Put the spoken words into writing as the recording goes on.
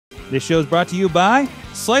This show is brought to you by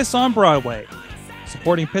Slice on Broadway,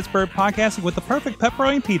 supporting Pittsburgh podcasting with the perfect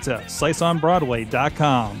pepperoni pizza,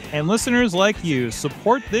 sliceonbroadway.com. And listeners like you,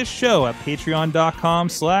 support this show at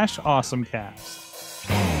patreon.com/awesomecast.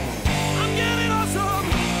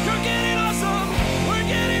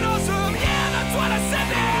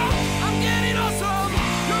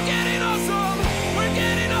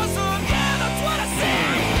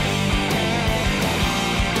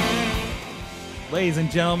 Ladies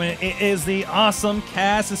and gentlemen, it is the Awesome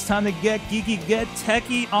Cast. It's time to get geeky, get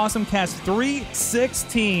techie. Awesome Cast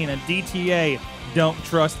 316, a DTA. Don't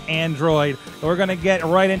trust Android. We're going to get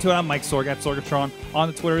right into it. I'm Mike Sorg at Sorgatron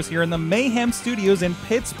on the Twitters here in the Mayhem Studios in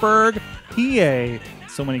Pittsburgh, PA.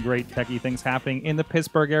 So many great techie things happening in the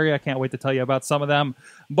Pittsburgh area. I can't wait to tell you about some of them.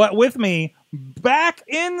 But with me, back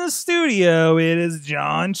in the studio, it is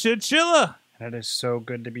John Chilla. That is so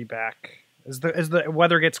good to be back. As the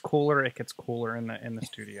weather gets cooler, it gets cooler in the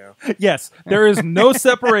studio. Yes, there is no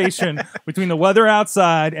separation between the weather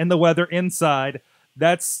outside and the weather inside.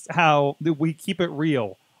 That's how we keep it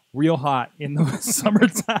real hot in the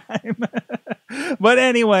summertime. But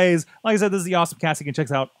anyways, like I said, this is the Awesome Cast. You can check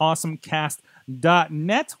us out,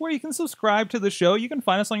 awesomecast.net, where you can subscribe to the show. You can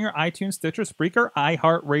find us on your iTunes, Stitcher, Spreaker,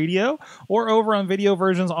 iHeartRadio, or over on video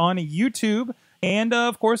versions on YouTube. And,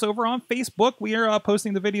 of course, over on Facebook, we are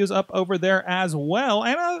posting the videos up over there as well.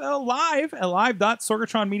 And live at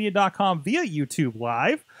live.sorgatronmedia.com via YouTube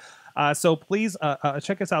Live. So please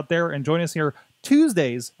check us out there and join us here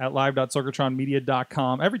Tuesdays at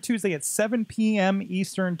live.sorgatronmedia.com. Every Tuesday at 7 p.m.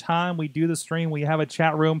 Eastern Time, we do the stream. We have a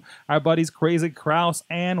chat room. Our buddies Crazy Kraus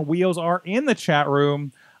and Wheels are in the chat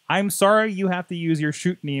room. I'm sorry you have to use your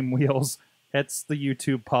shoot name, Wheels. It's the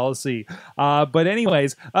YouTube policy. But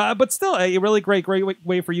anyways, but still a really great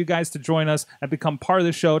way for you guys to join us and become part of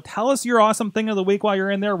the show. Tell us your awesome thing of the week while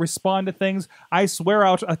you're in there. Respond to things. I swear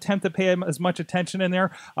I'll attempt to pay as much attention in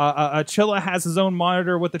there. Chilla has his own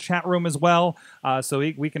monitor with the chat room as well. So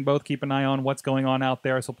we can both keep an eye on what's going on out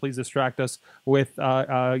there. So please distract us with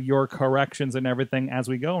your corrections and everything as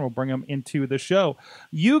we go, and we'll bring them into the show.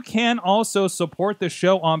 You can also support the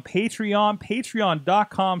show on Patreon,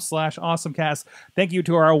 patreon.com/awesomecast. Thank you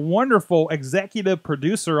to our wonderful executive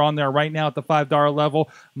producer on there right now at the $5 level,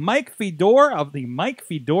 Mike Fedor of the Mike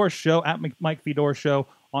Fedor Show, at Mike Fedor Show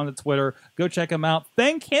on the Twitter. Go check him out.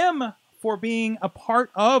 Thank him for being a part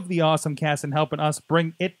of the Awesome Cast and helping us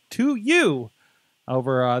bring it to you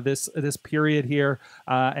over this period here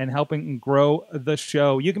and helping grow the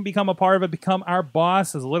show. You can become a part of it, become our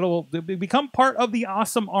boss, become part of the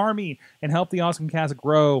Awesome Army and help the Awesome Cast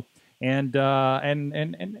grow. And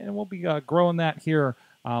we'll be growing that here.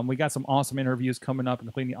 We got some awesome interviews coming up,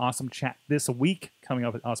 including the Awesome Chat this week, coming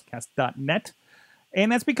up at awesomecast.net.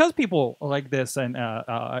 And that's because people like this and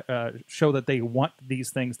show that they want these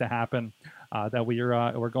things to happen. That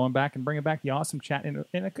we're going back and bringing back the Awesome Chat in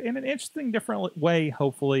an interesting, different way.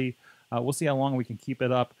 Hopefully, we'll see how long we can keep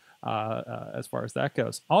it up. As far as that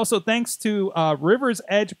goes. Also, thanks to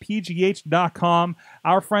riversedgepgh.com,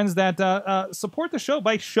 our friends that support the show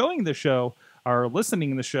by showing the show, or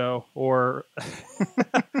listening to the show, or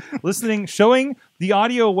showing the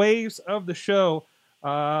audio waves of the show.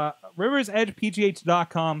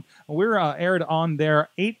 riversedgepgh.com. We're aired on there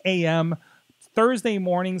 8 a.m. Thursday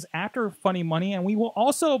mornings after Funny Money, and we will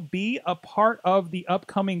also be a part of the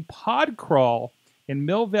upcoming pod crawl in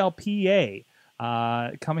Millvale, PA.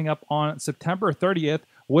 Coming up on September 30th,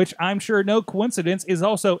 which I'm sure no coincidence is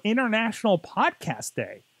also International Podcast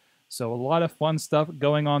Day. So a lot of fun stuff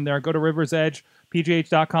going on there. Go to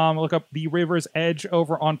riversedgepgh.com, look up the River's Edge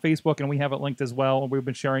over on Facebook, and we have it linked as well. We've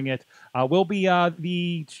been sharing it. We'll be down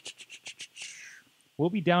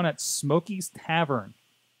at Smokey's Tavern.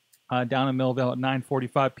 Down in Millvale at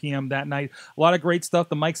 9:45 p.m. that night. A lot of great stuff.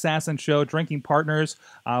 The Mike Sasson Show, Drinking Partners.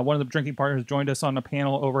 One of the Drinking Partners joined us on a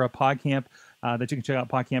panel over at PodCamp that you can check out,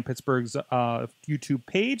 PodCamp Pittsburgh's YouTube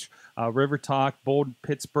page. River Talk, Bold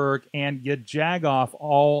Pittsburgh, and Jagoff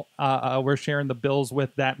all we're sharing the bills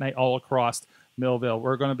with that night all across Millvale.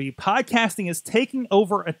 We're going to be podcasting is taking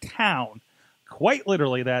over a town, quite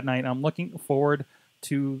literally that night. I'm looking forward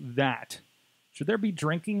to that. Should there be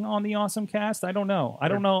drinking on the Awesome Cast? I don't know. I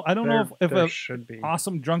don't know if a should be.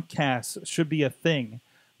 Awesome Drunk Cast should be a thing.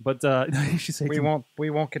 But you should say we won't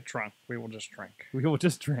get drunk. We will just drink. We will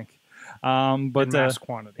just drink. But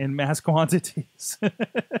in mass quantities.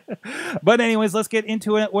 But anyways, let's get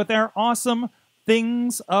into it with our awesome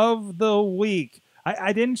things of the week.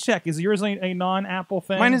 I didn't check. Is yours a non-Apple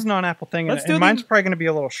thing? Mine is a non-Apple thing, and mine's probably going to be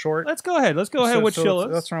a little short. Let's go ahead. Let's go ahead with Chilla.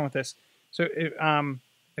 Let's run with this. So,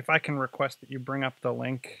 if I can request that you bring up the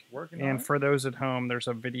link, Working and on it. for those at home, there's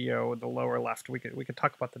a video, the lower left. We could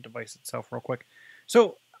talk about the device itself real quick.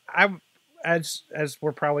 So as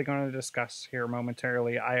we're probably going to discuss here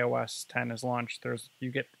momentarily, iOS 10 is launched.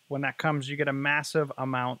 When that comes, you get a massive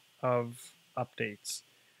amount of updates.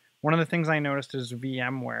 One of the things I noticed is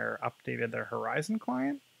VMware updated their Horizon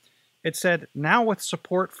client. It said, now with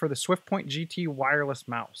support for the SwiftPoint GT wireless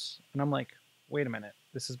mouse. And I'm like, wait a minute,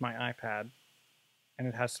 this is my iPad, and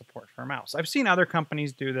it has support for a mouse. I've seen other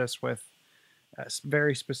companies do this with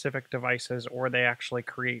very specific devices, or they actually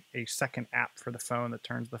create a second app for the phone that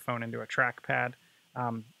turns the phone into a trackpad.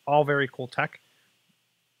 All very cool tech.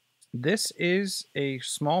 This is a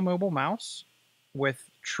small mobile mouse with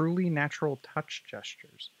truly natural touch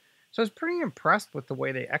gestures. So I was pretty impressed with the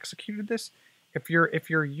way they executed this. If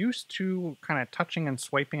you're used to kind of touching and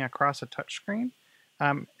swiping across a touchscreen,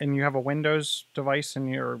 and you have a Windows device and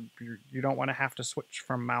you don't want to have to switch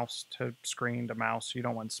from mouse to screen to mouse, you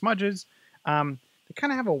don't want smudges, they kind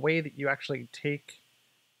of have a way that you actually take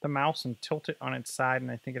the mouse and tilt it on its side, and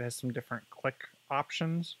I think it has some different click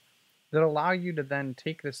options that allow you to then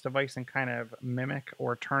take this device and kind of mimic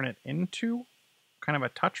or turn it into kind of a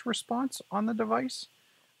touch response on the device.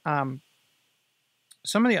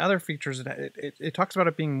 Some of the other features, it talks about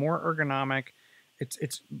it being more ergonomic.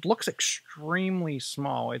 It looks extremely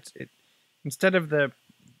small. Instead of the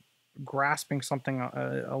grasping something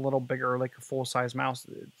a little bigger, like a full-size mouse,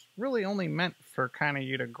 it's really only meant for kind of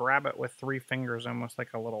you to grab it with 3 fingers, almost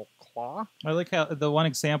like a little claw. I like how the one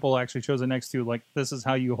example actually shows it next to, like, this is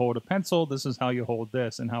how you hold a pencil, this is how you hold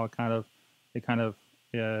this, and how it kind of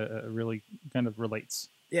really kind of relates.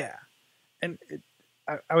 Yeah, and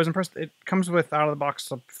I was impressed. It comes with, out of the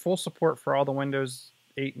box, full support for all the Windows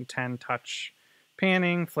 8 and 10 touch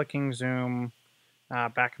panning, flicking, zoom,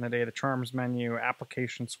 back in the day, the charms menu,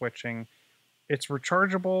 application switching. It's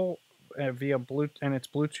rechargeable via Bluetooth, and it's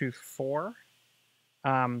Bluetooth 4.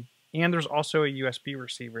 And there's also a USB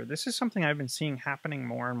receiver. This is something I've been seeing happening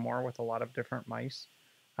more and more with a lot of different mice,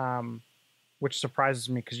 which surprises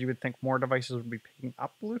me because you would think more devices would be picking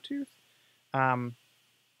up Bluetooth. A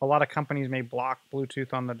lot of companies may block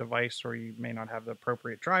Bluetooth on the device, or you may not have the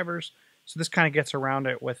appropriate drivers. So this kind of gets around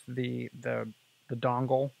it with the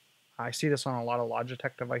dongle. I see this on a lot of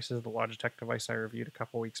Logitech devices. The Logitech device I reviewed a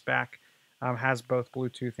couple weeks back has both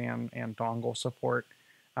Bluetooth and dongle support.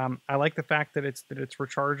 I like the fact that it's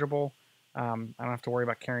rechargeable. I don't have to worry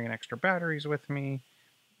about carrying extra batteries with me.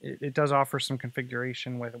 It does offer some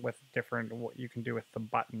configuration with different what you can do with the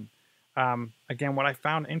button. Again, what I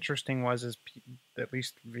found interesting is at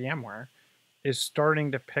least VMware is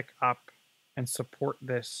starting to pick up and support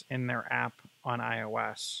this in their app on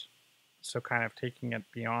iOS. So kind of taking it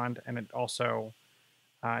beyond, and it also,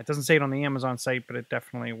 it doesn't say it on the Amazon site, but it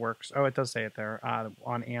definitely works. Oh, it does say it there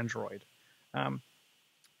on Android.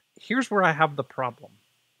 Here's where I have the problem.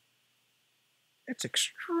 It's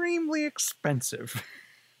extremely expensive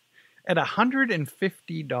at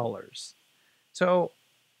 $150. So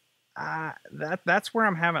that's where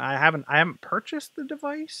I haven't purchased the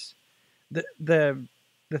device. The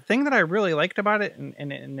thing that I really liked about it,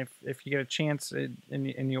 and if you get a chance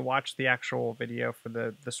and you watch the actual video for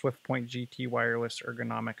the SwiftPoint GT wireless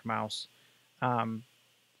ergonomic mouse,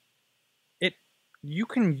 you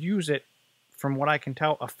can use it, from what I can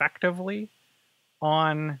tell, effectively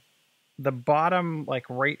on the bottom, like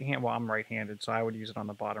right hand. Well, I'm right-handed, so I would use it on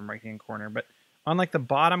the bottom right-hand corner, but on like the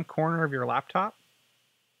bottom corner of your laptop.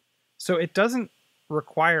 So it doesn't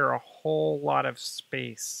require a whole lot of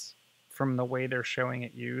space from the way they're showing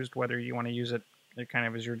it used, whether you want to use it kind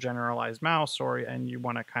of as your generalized mouse, and you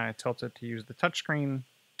want to kind of tilt it to use the touchscreen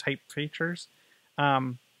type features.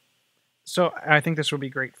 So I think this would be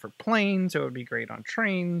great for planes. It would be great on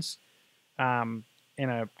trains, in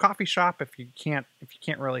a coffee shop if you can't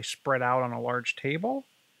really spread out on a large table.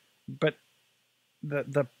 But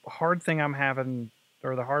the hard thing I'm having,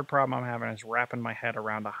 or the hard problem I'm having, is wrapping my head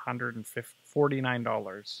around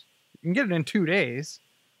 $149. You can get it in 2 days,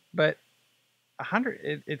 but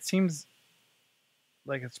it seems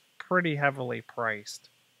like it's pretty heavily priced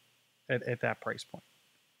at that price point.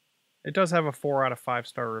 It does have a 4 out of 5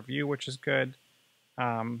 star review, which is good.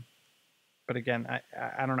 But again,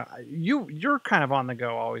 I don't know. You're kind of on the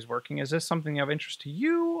go, always working. Is this something of interest to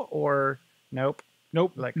you, or nope?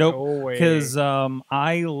 Nope. Like, nope. no way. Because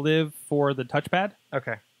I live for the touchpad.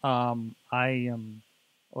 Okay. I am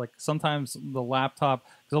like, sometimes the laptop,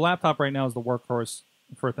 because the laptop right now is the workhorse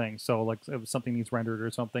for things. So like if something needs rendered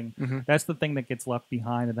or something, that's the thing that gets left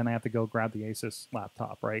behind, and then I have to go grab the Asus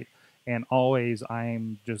laptop, right? And always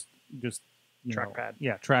I'm just trackpad.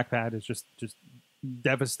 Yeah, trackpad is just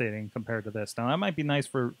devastating compared to this. Now that might be nice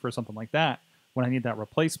for something like that when I need that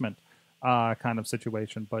replacement kind of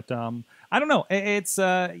situation. But I don't know. It's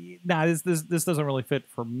this doesn't really fit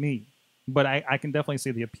for me. But I can definitely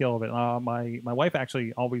see the appeal of it. My wife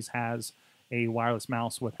actually always has a wireless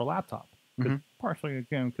mouse with her laptop, partially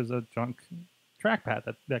again because of junk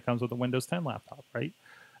trackpad that comes with the Windows 10 laptop, right?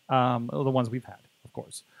 The ones we've had, of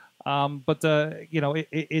course. But you know,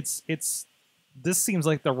 it's this seems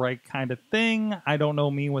like the right kind of thing. I don't know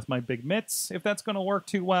me with my big mitts if that's going to work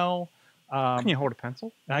too well. Can you hold a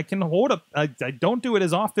pencil? I can hold a. I don't do it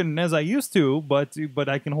as often as I used to, but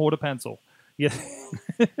I can hold a pencil. Yeah,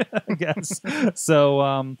 I guess.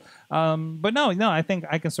 So, but no, I think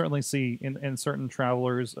I can certainly see in certain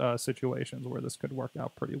travelers' situations where this could work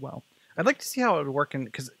out pretty well. I'd like to see how it would work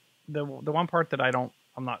because the one part that I'm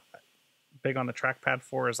not big on the trackpad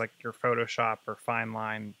for is like your Photoshop or fine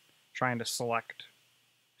line trying to select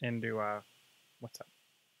into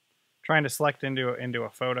trying to select into a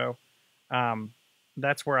photo.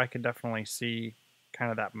 That's where I could definitely see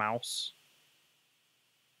kind of that mouse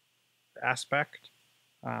aspect.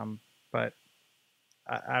 But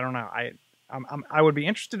I don't know. I would be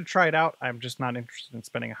interested to try it out. I'm just not interested in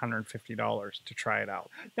spending $150 to try it out.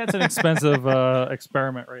 That's an expensive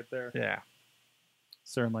experiment right there. Yeah.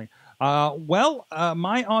 Certainly.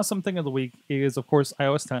 My awesome thing of the week is, of course,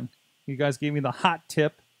 iOS 10. You guys gave me the hot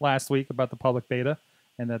tip last week about the public beta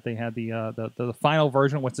and that they had the final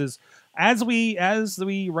version, which is as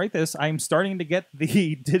we write this, I'm starting to get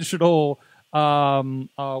the digital.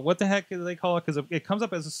 What the heck do they call it? Because it comes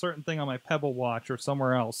up as a certain thing on my Pebble Watch or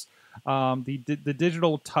somewhere else. The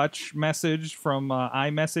digital touch message from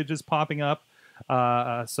iMessage is popping up.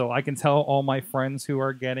 So I can tell all my friends who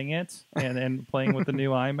are getting it and playing with the new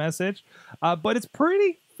iMessage. But it's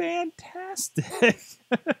pretty fantastic.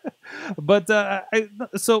 But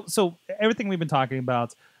so everything we've been talking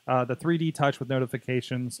about, the 3D touch with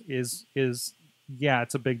notifications is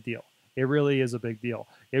it's a big deal. It really is a big deal.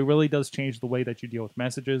 It really does change the way that you deal with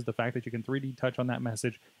messages. The fact that you can 3D touch on that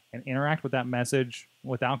message and interact with that message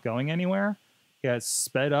without going anywhere has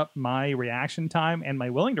sped up my reaction time and my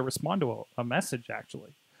willing to respond to a message,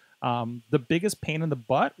 actually. The biggest pain in the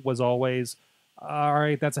butt was always, all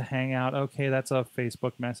right, that's a Hangout. Okay, that's a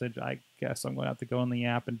Facebook message. I guess I'm going to have to go in the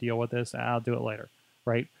app and deal with this. I'll do it later,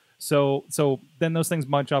 right? So then those things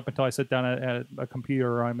bunch up until I sit down at a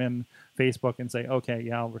computer or I'm in Facebook and say, okay,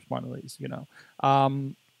 yeah, I'll respond to these,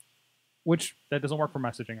 which that doesn't work for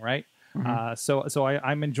messaging, right? So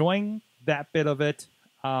I'm enjoying that bit of it.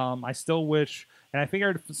 I still wish, and I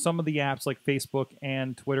figured some of the apps like Facebook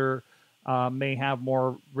and Twitter may have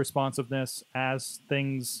more responsiveness as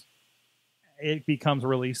it becomes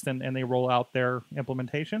released and they roll out their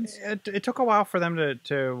implementations. It took a while for them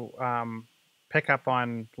to pick up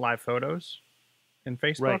on live photos in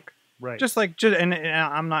Facebook. Right. And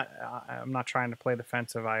I'm not trying to play the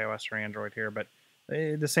fence of iOS or Android here, but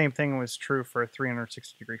the same thing was true for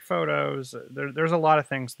 360-degree photos. There's a lot of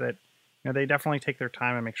things that they definitely take their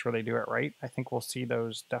time and make sure they do it right. I think we'll see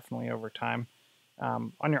those definitely over time.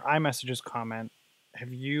 On your iMessages comment,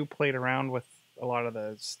 have you played around with a lot of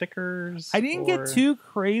the stickers? I didn't get too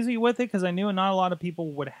crazy with it because I knew not a lot of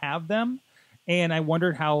people would have them. And I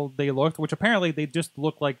wondered how they looked, which apparently they just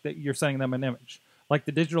look like that you're sending them an image. Like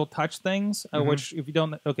the digital touch things, which if you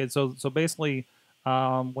don't... Okay, so basically,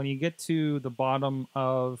 when you get to the bottom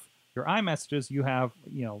of your iMessages, you have,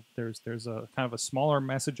 there's a kind of a smaller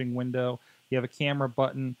messaging window. You have a camera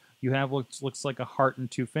button. You have what looks like a heart and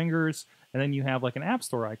two fingers. And then you have like an App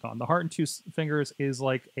Store icon. The heart and two fingers is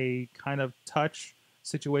like a kind of touch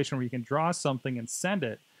situation where you can draw something and send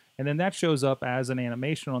it. And then that shows up as an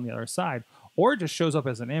animation on the other side. Or it just shows up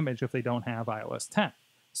as an image if they don't have iOS 10.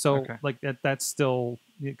 So like that's still,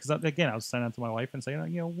 because again, I was sending it to my wife and saying,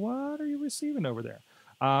 what are you receiving over there?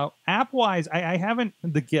 App-wise, I haven't,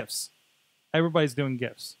 the GIFs. Everybody's doing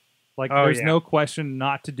GIFs. Like there's no question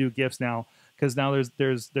not to do GIFs now, because now there's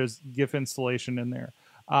GIF installation in there.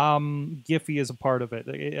 Giphy is a part of it.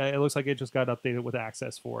 It looks like it just got updated with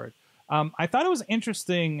access for it. I thought it was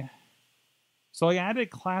interesting. So I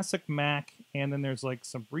added Classic Mac, and then there's like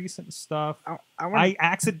some recent stuff. I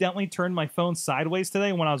accidentally turned my phone sideways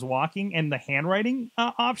today when I was walking, and the handwriting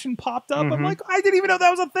option popped up. I'm like, I didn't even know that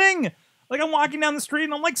was a thing. Like I'm walking down the street,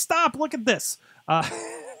 and I'm like, stop, look at this. But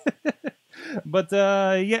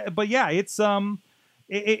it's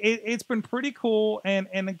it's been pretty cool, and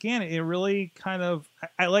again, it really kind of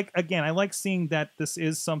I like seeing that this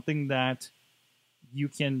is something that you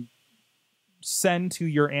can send to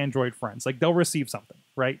your Android friends. Like they'll receive something,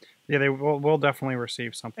 right? Yeah, they will definitely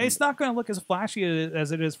receive something. It's not going to look as flashy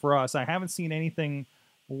as it is for us. I haven't seen anything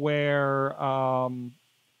where I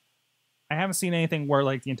haven't seen anything where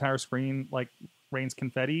like the entire screen like rains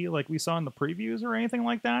confetti like we saw in the previews or anything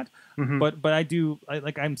like that. But I do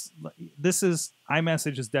this is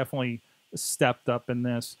iMessage is definitely stepped up in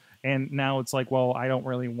this, and now it's like, well, I don't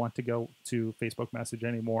really want to go to Facebook Message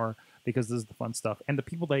anymore because this is the fun stuff, and the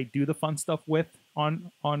people they do the fun stuff with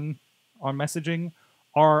on messaging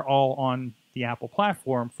are all on the Apple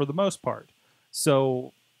platform for the most part.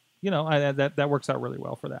 So, that works out really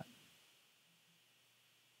well for that.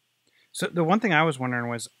 So the one thing I was wondering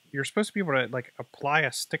was, you're supposed to be able to like apply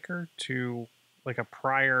a sticker to like a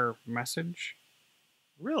prior message.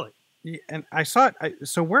 Really? Yeah, and I saw it.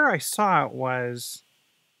 So where I saw it was,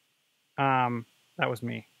 that was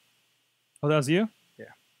me. Oh, that was you? Yeah.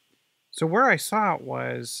 So where I saw it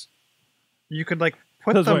was, you could like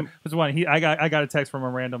put I got a text from a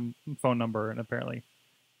random phone number, and apparently,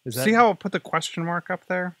 see how it put the question mark up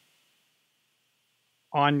there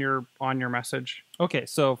on your message? Okay,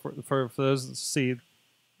 so for those that see,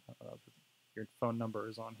 your phone number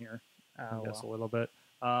is on here. I guess a little bit.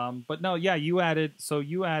 But no, yeah, you added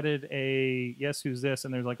a yes, who's this,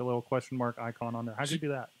 and there's like a little question mark icon on there. How'd you do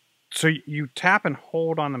that? So you tap and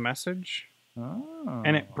hold on the message,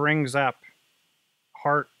 and it brings up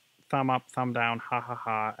heart, thumb up, thumb down, ha ha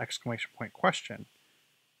ha, exclamation point, question.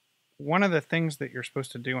 One of the things that you're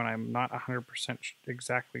supposed to do, and I'm not 100%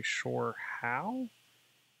 exactly sure how,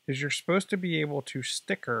 is you're supposed to be able to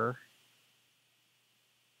sticker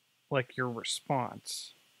like your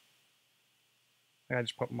response. I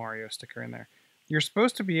just put Mario sticker in there. You're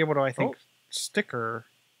supposed to be able to, I think, sticker.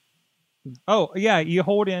 Oh yeah, you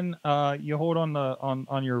hold on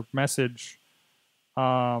your message,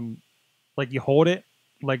 like you hold it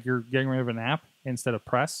like you're getting rid of an app instead of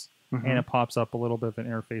press, and it pops up a little bit of an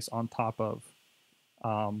interface on top of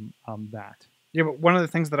that. Yeah, but one of the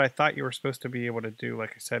things that I thought you were supposed to be able to do,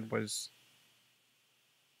 like I said, was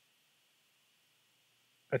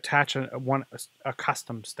attach a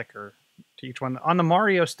custom sticker to each one. On the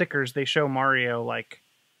Mario stickers, they show Mario like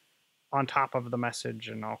on top of the message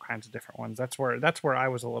and all kinds of different ones. That's where I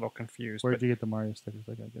was a little confused. Where'd you get the Mario stickers?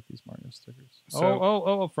 I gotta get these Mario stickers.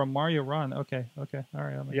 So, from Mario Run. Okay, all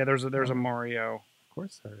right. Yeah, there's a Mario. Of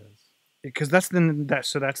course there is. Because that's the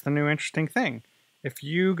new interesting thing. If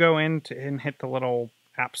you go in and hit the little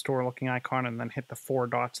App Store looking icon and then hit the 4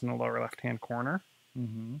 dots in the lower left hand corner,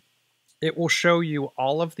 it will show you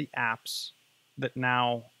all of the apps that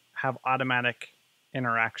now have automatic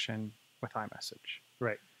interaction with iMessage.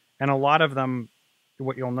 Right. And a lot of them,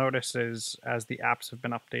 what you'll notice is, as the apps have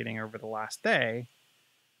been updating over the last day,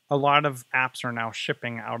 a lot of apps are now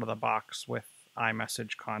shipping out of the box with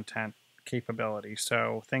iMessage content capability.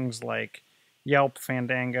 So things like Yelp,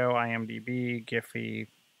 Fandango, IMDb, Giphy,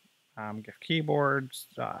 GIF Keyboards,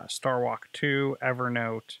 Starwalk 2,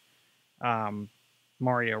 Evernote,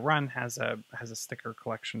 Mario Run has a sticker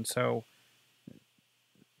collection. So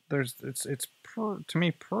it's to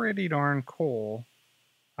me pretty darn cool,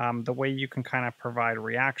 the way you can kind of provide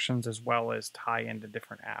reactions as well as tie into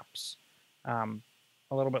different apps.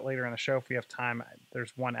 A little bit later in the show, if we have time,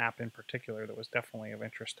 there's one app in particular that was definitely of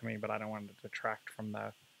interest to me, but I don't want to detract from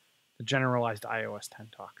the generalized iOS 10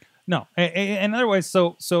 talk. No, and otherwise,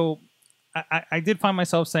 so I did find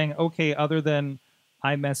myself saying, okay, other than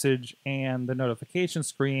iMessage and the notification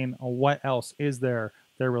screen, what else is there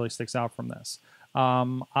that really sticks out from this?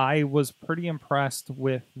 I was pretty impressed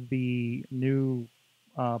with the new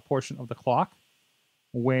portion of the clock,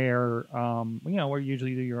 where where you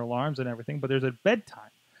usually do your alarms and everything, but there's a bedtime,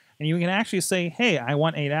 and you can actually say, hey, I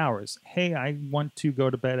want 8 hours. Hey, I want to go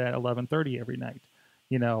to bed at 11:30 every night.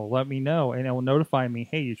 Let me know, and it will notify me,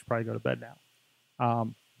 hey, you should probably go to bed now.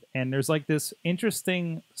 And there's like this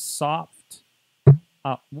interesting soft,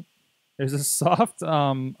 there's a soft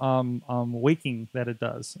waking that it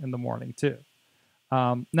does in the morning too.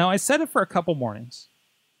 Now I set it for a couple mornings,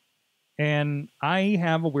 and I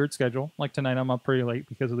have a weird schedule. Like tonight, I'm up pretty late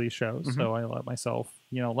because of these shows, so I let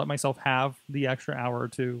myself have the extra hour or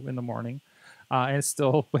two in the morning. And it's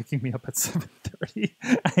still waking me up at 7:30.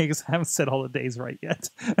 I just haven't set all the days right yet.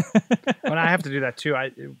 When I have to do that too,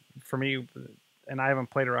 for me, and I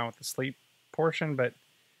haven't played around with the sleep portion, but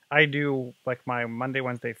I do like my Monday,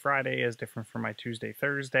 Wednesday, Friday is different from my Tuesday,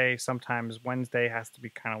 Thursday. Sometimes Wednesday has to be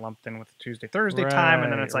kind of lumped in with the Tuesday, Thursday time,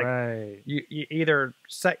 and then it's like you either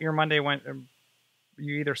set your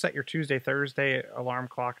you either set your Tuesday, Thursday alarm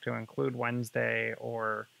clock to include Wednesday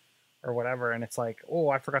or whatever, and it's like, oh,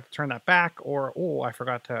 I forgot to turn that back, or oh, I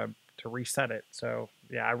forgot to reset it. So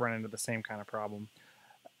yeah, I run into the same kind of problem.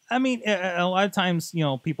 I mean, a lot of times,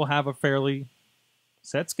 people have a fairly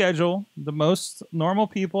set schedule. The most normal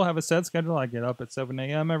people have a set schedule. I get up at 7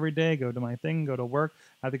 a.m. every day, go to my thing, go to work.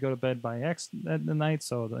 I have to go to bed by X at the night,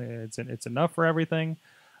 so it's enough for everything.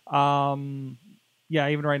 Yeah,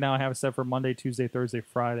 even right now I have it set for Monday, Tuesday, Thursday,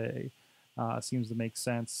 Friday. Seems to make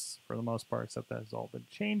sense for the most part, except that has all been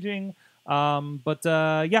changing.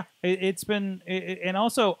 Yeah, it's been, and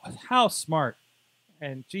also how smart.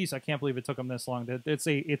 And geez, I can't believe it took them this long. It's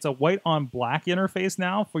a white on black interface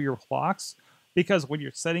now for your clocks, because when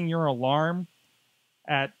you're setting your alarm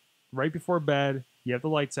at right before bed, you have the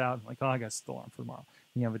lights out. Like, oh, I got to set the alarm for tomorrow.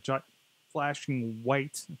 And you have a flashing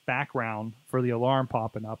white background for the alarm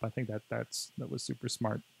popping up. I think that was super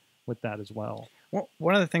smart with that as well. Well,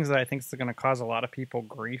 one of the things that I think is going to cause a lot of people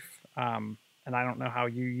grief, and I don't know how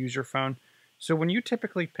you use your phone. So when you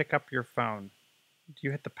typically pick up your phone, do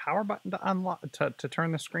you hit the power button to unlock to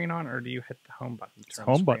turn the screen on, or do you hit the home button to turn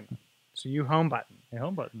the screen on? So you home button. Yeah,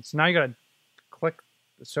 home button. So now you got to click.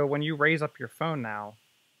 So when you raise up your phone now,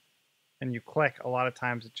 and you click, a lot of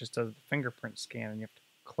times it just does the fingerprint scan, and you have to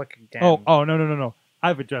click again. Oh, no.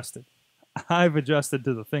 I've adjusted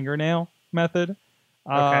to the fingernail method.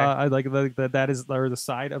 Okay. I like that is the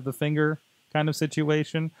side of the finger kind of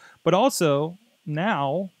situation. But also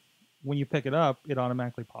now, when you pick it up, it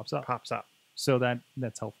automatically pops up. So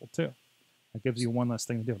that's helpful too. It gives you one less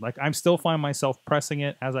thing to do. Like, I'm still find myself pressing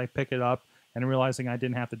it as I pick it up and realizing I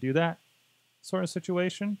didn't have to do that sort of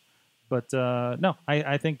situation. But no,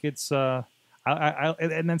 I think it's and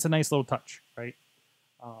that's a nice little touch, right?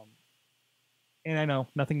 And I know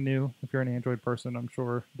nothing new if you're an Android person, I'm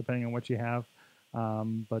sure, depending on what you have.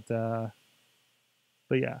 But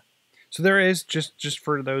yeah. So there is, just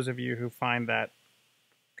for those of you who find that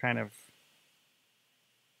kind of,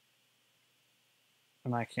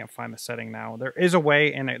 and I can't find the setting now, there is a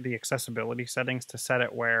way in the accessibility settings to set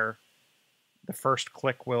it where the first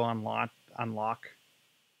click will unlock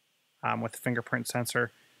with the fingerprint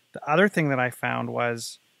sensor. The other thing that I found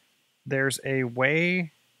was there's a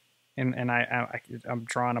way, and I'm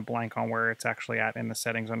drawing a blank on where it's actually at in the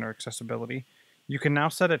settings under accessibility. You can now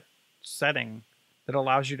set a setting that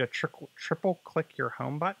allows you to triple click your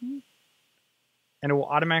home button, and it will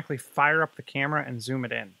automatically fire up the camera and zoom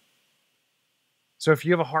it in. So if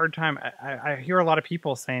you have a hard time, I hear a lot of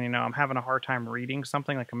people saying, you know, I'm having a hard time reading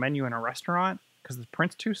something like a menu in a restaurant because the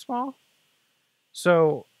print's too small.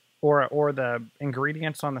 So, or the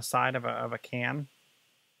ingredients on the side of a can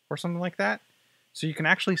or something like that. So you can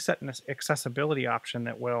actually set an accessibility option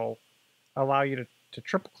that will allow you to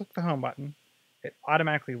triple click the home button. It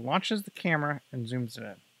automatically launches the camera and zooms it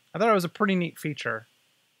in. I thought it was a pretty neat feature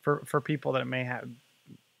for people that may have. And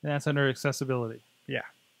that's under accessibility. Yeah.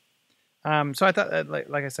 So I thought,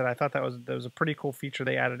 like I said, I thought that was a pretty cool feature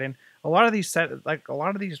they added in. A lot of these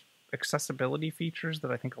accessibility features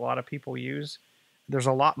that I think a lot of people use, there's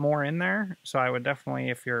a lot more in there. So I would definitely,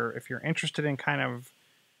 if you're interested in kind of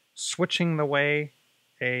switching the way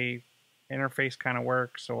a interface kind of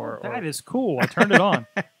works, that is cool. I turned it on.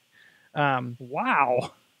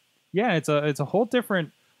 Wow. Yeah, it's a whole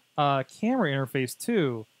different camera interface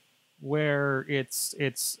too, where it's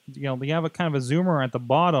you know, you have a kind of a zoomer at the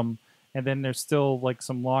bottom, and then there's still like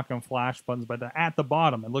some lock and flash buttons, but at the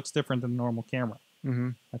bottom it looks different than the normal camera. Mm-hmm.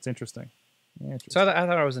 That's interesting. Yeah, interesting. So I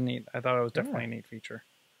thought it was definitely a neat feature.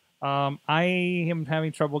 I am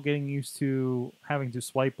having trouble getting used to having to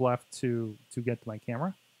swipe left to get to my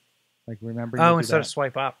camera. Like, remember? Instead of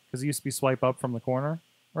swipe up, because it used to be swipe up from the corner,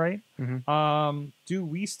 right? Mm-hmm. Do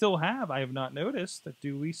we still have? I have not noticed that.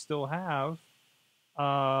 Do we still have?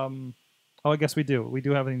 Oh, I guess we do. We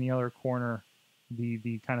do have in the other corner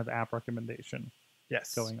the kind of app recommendation.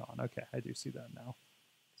 Yes, going on. Okay, I do see that now.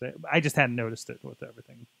 So I just hadn't noticed it with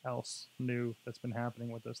everything else new that's been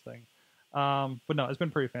happening with this thing. But no, it's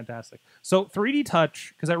been pretty fantastic. So 3D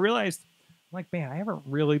Touch, because I realized, I'm like, man, I haven't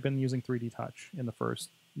really been using 3D Touch in the first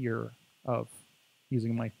year of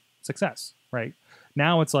using my Success, right?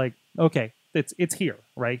 Now it's like, okay, it's here,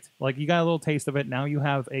 right? Like, you got a little taste of it. Now you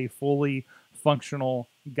have a fully functional,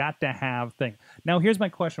 got to have thing. Now here's my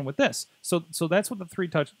question with this. So that's what the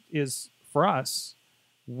 3D Touch is for us.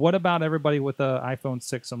 What about everybody with the iPhone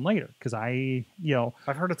 6 and later? Because I've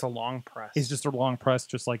heard it's a long press. It's just a long press,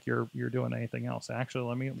 just like you're doing anything else.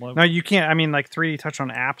 Actually, No, you can't. I mean, like 3D Touch on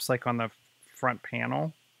apps, like on the front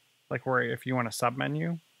panel, like where if you want a sub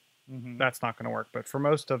menu, that's not going to work. But for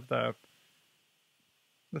most of the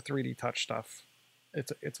 3D Touch stuff,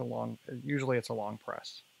 usually it's a long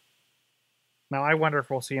press. Now I wonder if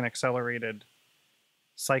we'll see an accelerated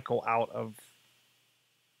cycle out of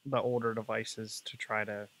the older devices to try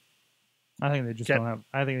to. I think they just don't have.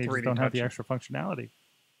 I think they just don't have the extra functionality.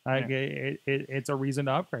 Like it's a reason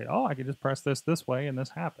to upgrade. Oh, I can just press this way and this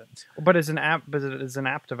happens. But as an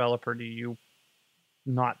app developer, do you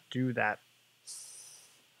not do that?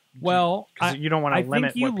 Well, you don't want to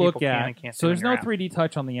limit what people can and can't do. So there's no app. 3D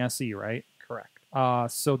touch on the SE, right? Correct.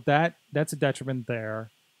 So that's a detriment there.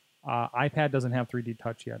 iPad doesn't have 3D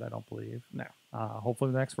touch yet, I don't believe. No.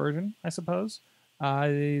 Hopefully the next version, I suppose.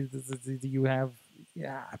 You have,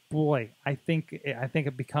 boy, I think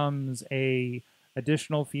it becomes a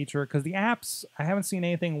additional feature because the apps, I haven't seen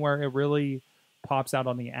anything where it really pops out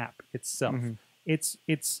on the app itself. It's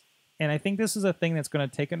and I think this is a thing that's going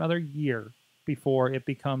to take another year before it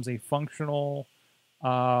becomes a functional,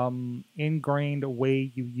 ingrained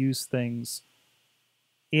way you use things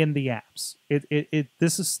in the apps.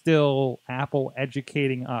 This is still Apple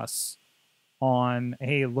educating us on,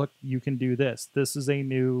 hey, look, you can do this. This is a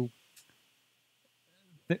new,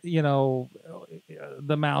 the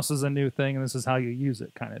mouse is a new thing, and this is how you use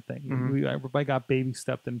it, kind of thing. Everybody got baby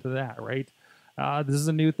stepped into that, right? This is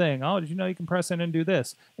a new thing. Oh, did you know you can press in and do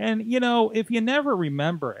this? And if you never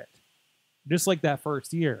remember it, just like that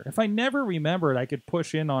first year, if I never remembered, I could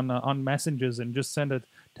push in on messages and just send a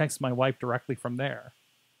text to my wife directly from there.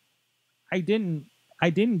 I didn't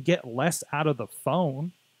get less out of the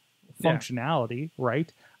phone functionality,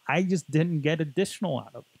 right? I just didn't get additional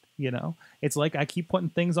out of it. It's like I keep putting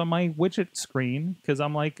things on my widget screen because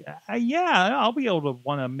I'm like, I'll be able to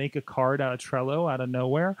want to make a card out of Trello out of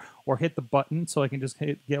nowhere, or hit the button so I can just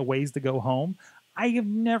get ways to go home. I have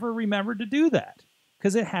never remembered to do that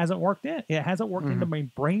because it hasn't worked in. It hasn't worked into my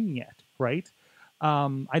brain yet, right?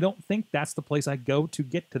 I don't think that's the place I go to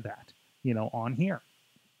get to that, on here.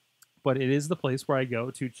 But it is the place where I go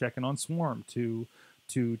to check in on Swarm, to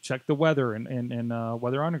check the weather and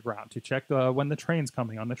Weather Underground, to check when the train's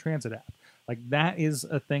coming on the transit app. Like, that is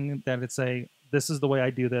a thing that it's this is the way I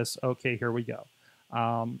do this. Okay, here we go.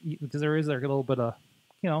 Because there is a little bit of,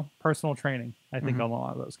 personal training, I think, on a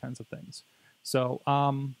lot of those kinds of things. So,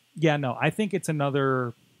 I think it's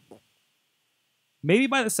another, maybe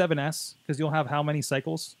by the 7S, because you'll have how many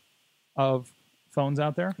cycles of phones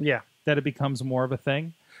out there? Yeah. That it becomes more of a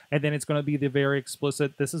thing. And then it's going to be the very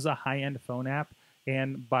explicit, this is a high-end phone app.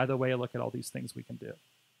 And by the way, look at all these things we can do.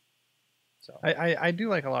 So I do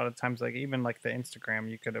like a lot of times, like even like the Instagram,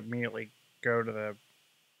 you could immediately go to the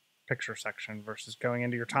picture section versus going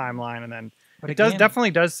into your timeline, and then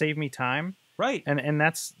definitely does save me time. Right. And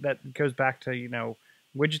that goes back to,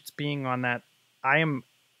 widgets being on that. I am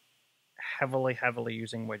heavily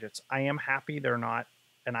using widgets. I am happy they're not,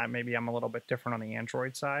 and maybe I'm a little bit different on the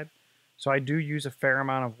Android side. So I do use a fair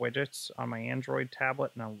amount of widgets on my Android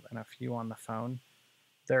tablet and a few on the phone.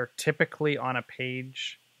 They're typically on a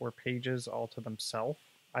page or pages all to themselves.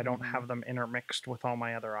 I don't have them intermixed with all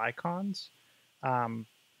my other icons. And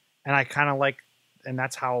I kind of like, and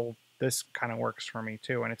that's how this kind of works for me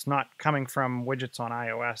too. And it's not coming from widgets on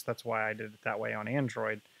iOS. That's why I did it that way on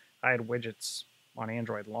Android. I had widgets on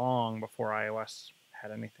Android long before iOS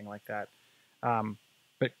had anything like that.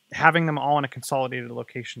 But having them all in a consolidated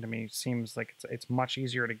location to me seems like it's much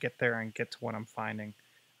easier to get there and get to what I'm finding.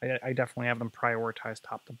 I definitely have them prioritized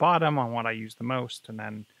top to bottom on what I use the most. And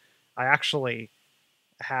then I actually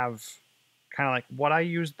have kind of like what I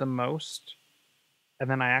use the most. And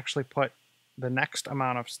then I actually put the next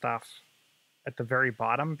amount of stuff at the very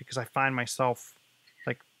bottom because I find myself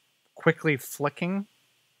like quickly flicking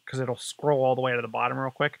because it'll scroll all the way to the bottom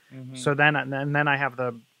real quick. So then I have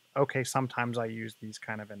the, okay, sometimes I use these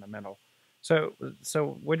kind of in the middle. So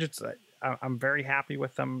widgets, I'm very happy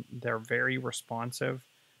with them. They're very responsive.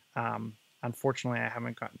 Unfortunately, I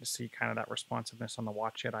haven't gotten to see kind of that responsiveness on the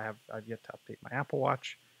watch yet. I've yet to update my Apple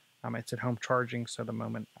Watch. It's at home charging, so the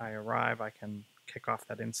moment I arrive, I can kick off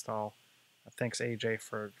that install. Thanks, AJ,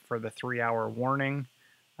 for the 3-hour warning.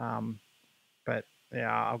 But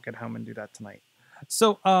yeah, I'll get home and do that tonight.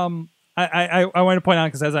 So I wanted to point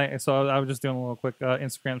out because I was just doing a little quick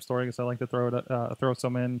Instagram story because I like to throw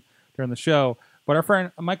some in during the show. But our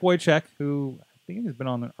friend Mike Wojcik, who I think he's been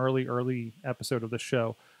on an early episode of the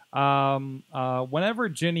show, whenever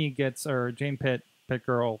Ginny gets, or Jane Pitt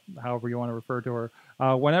Girl, however you want to refer to her,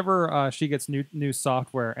 whenever she gets new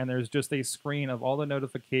software and there's just a screen of all the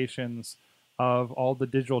notifications of all the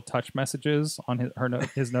digital touch messages on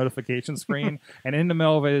his notification screen, and in the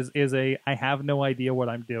middle of it is a I have no idea what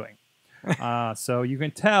I'm doing. So you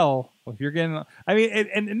can tell if you're getting, I mean,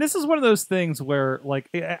 and this is one of those things where, like,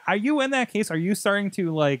 are you in that case? Are you starting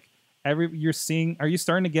to like are you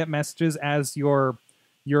starting to get messages as your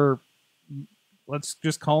let's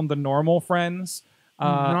just call them the normal friends?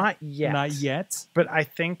 Not yet. Not yet. But I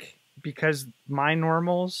think because my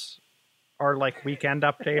normals are like weekend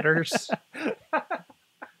updaters,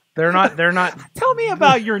 They're not. They're not. Tell me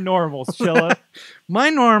about your normals, Chilla. My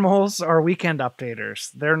normals are weekend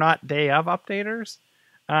updaters. They're not day of updaters.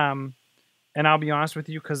 And I'll be honest with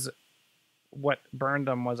you, because what burned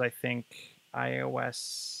them was, I think,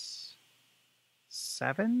 iOS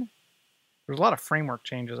 7. There was a lot of framework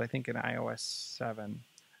changes, I think, in iOS 7.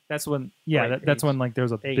 That's when, yeah, that's when like there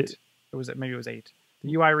was a 8. Maybe it was 8.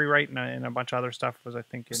 The UI rewrite and a bunch of other stuff was, I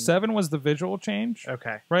think, in 7 was the visual change.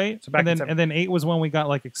 Okay, right. So back and then 8 was when we got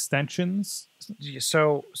like extensions.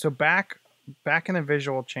 So back in the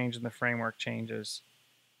visual change and the framework changes,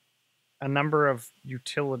 a number of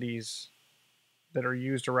utilities that are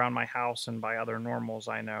used around my house and by other normals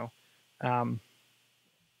I know.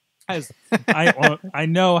 I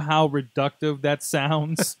know how reductive that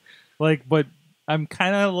sounds, like, but I'm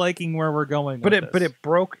kind of liking where we're going. But it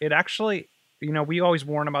broke. It actually, we always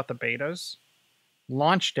warn about the betas.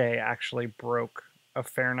 Launch day actually broke a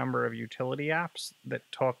fair number of utility apps that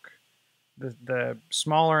took the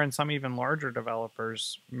smaller and some even larger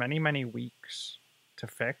developers many weeks to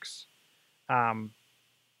fix.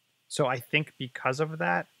 So I think because of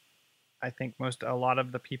that, I think a lot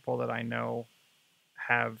of the people that I know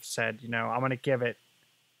have said, I'm going to give it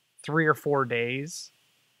 3 or 4 days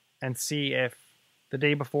and see if the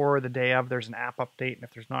day before or the day of there's an app update. And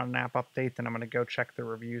if there's not an app update, then I'm going to go check the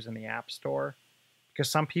reviews in the App Store, because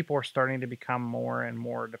some people are starting to become more and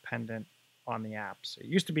more dependent on the apps. It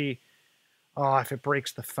used to be, if it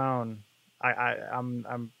breaks the phone,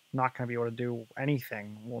 I'm not going to be able to do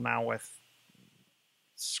anything. Well, now with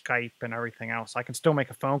Skype and everything else, I can still make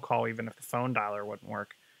a phone call even if the phone dialer wouldn't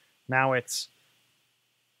work. Now it's,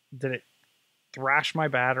 did it thrash my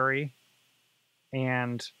battery,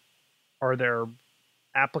 and are there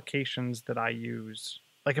applications that I use?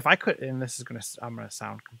 Like, if I could, and I'm gonna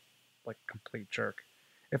sound like a complete jerk.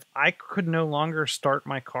 If I could no longer start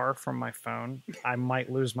my car from my phone, I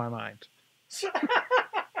might lose my mind.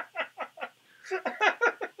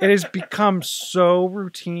 It has become so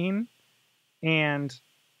routine, and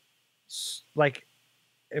like,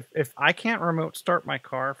 if I can't remote start my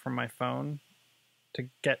car from my phone to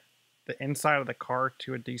get the inside of the car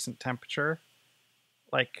to a decent temperature,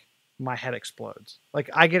 like, my head explodes. Like,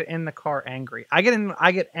 I get in the car angry. I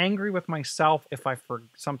get angry with myself if I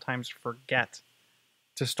sometimes forget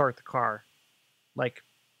to start the car like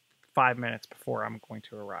 5 minutes before I'm going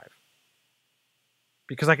to arrive.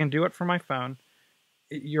 Because I can do it from my phone.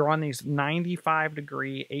 You're on these 95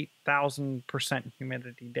 degree, 8,000%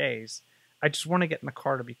 humidity days. I just want to get in the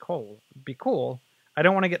car to be cool. I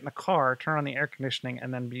don't want to get in the car, turn on the air conditioning,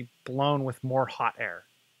 and then be blown with more hot air.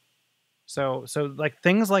 So like,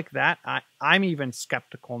 things like that, I'm even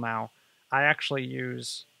skeptical now. I actually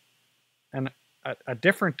use a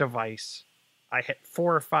different device. I hit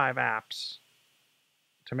 4 or 5 apps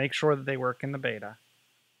to make sure that they work in the beta,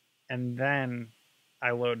 and then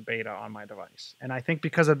I load beta on my device. And I think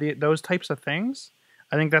because of those types of things,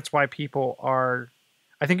 I think that's why people are...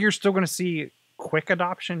 I think you're still going to see quick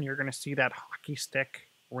adoption. You're going to see that hockey stick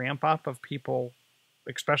ramp up of people,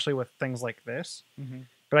 especially with things like this. Mm-hmm.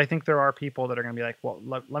 But I think there are people that are going to be like, well,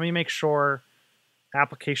 let me make sure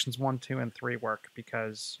applications 1, 2, and 3 work,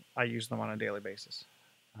 because I use them on a daily basis.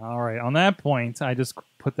 All right. On that point, I just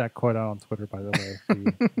put that quote out on Twitter, by the way.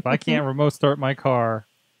 If I can't remote start my car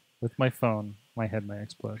with my phone, my head may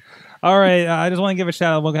explode. All right. I just want to give a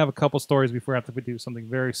shout out. We'll have a couple stories before I have to do something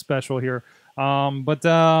very special here. But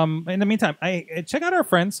in the meantime, check out our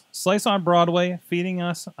friends, Slice on Broadway, feeding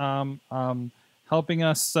us, helping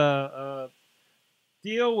us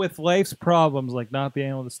deal with life's problems, like not being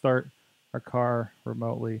able to start our car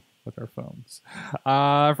remotely with our phones.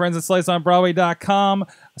 Friends at sliceonbroadway.com,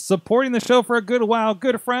 supporting the show for a good while.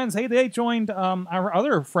 Good friends. Hey, they joined our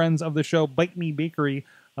other friends of the show, Bite Me Bakery,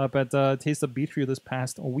 up at Taste of Beachview this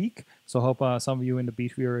past week. So hope some of you in the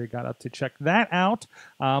Beachview area got up to check that out.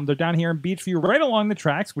 They're down here in Beachview, right along the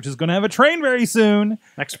tracks, which is going to have a train very soon.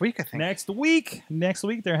 Next week, I think. Next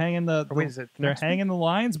week, they're hanging the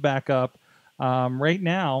lines back up right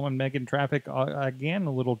now and making traffic again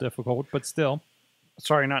a little difficult, but still.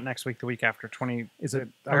 Sorry, not next week. The week after. Is it?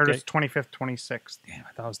 I heard it's 25th, 26th. Damn,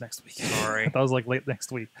 I thought it was next week. Sorry, I thought it was like late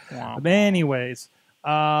next week. Wow. But anyways,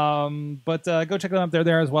 go check them out. They're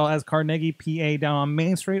there, as well as Carnegie, PA, down on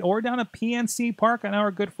Main Street, or down at PNC Park. I know our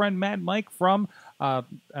good friend Mad Mike from I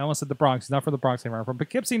almost said the Bronx. He's not from the Bronx anymore. From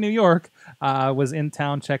Poughkeepsie, New York. Was in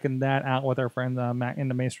town checking that out with our friend Matt in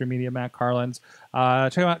the Main Street Media, Matt Carlins.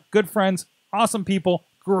 Check them out. Good friends, awesome people.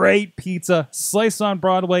 Great pizza.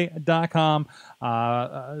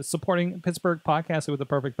 SliceOnBroadway.com. Supporting Pittsburgh podcast with the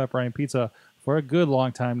perfect pepperoni pizza for a good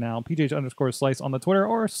long time now. PJ_Slice on the Twitter,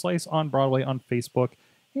 or Slice on Broadway on Facebook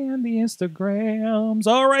And the Instagrams.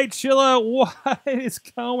 All right, Chilla, what is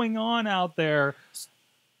going on out there?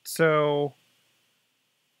 So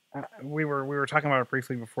we were talking about it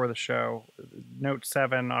briefly before the show. Note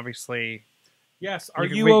 7, obviously. Yes. Are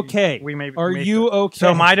you okay? Are you okay?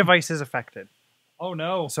 So my device is affected. Oh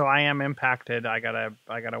no. So I am impacted. I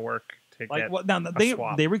gotta work to get a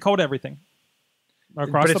swap. They recalled everything.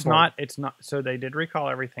 But it's not. It's not. So they did recall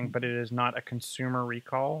everything, but it is not a consumer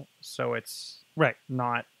recall. So it's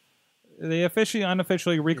not. They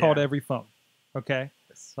unofficially recalled every phone. Okay.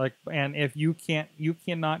 Like, and if you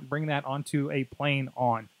cannot bring that onto a plane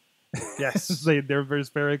on. Yes. They're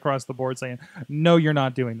very across the board saying, no, you're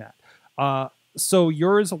not doing that. So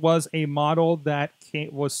yours was a model that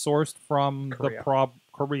was sourced from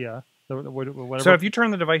Korea. Whatever. So if you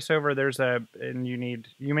turn the device over, you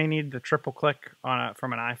may need the triple click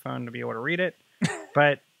from an iPhone to be able to read it,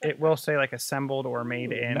 but it will say like assembled or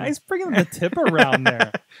made in. Nice bringing the tip around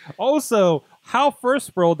there. Also, how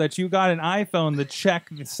first world that you got an iPhone to check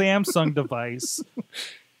the Samsung device.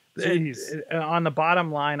 On the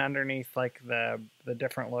bottom line underneath, like the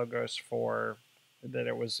different logos for that,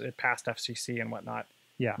 it passed FCC and whatnot.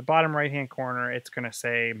 Yeah. The bottom right hand corner, it's going to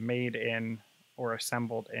say made in or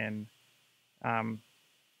assembled in.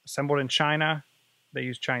 Assembled in China. They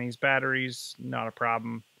use Chinese batteries, not a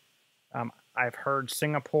problem. I've heard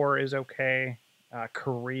Singapore is okay.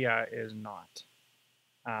 Korea is not.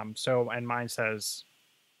 And mine says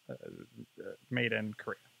made in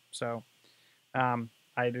Korea. So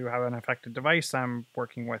I do have an affected device. I'm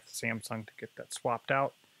working with Samsung to get that swapped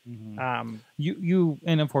out. Mm-hmm.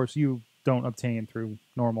 And of course you don't obtain through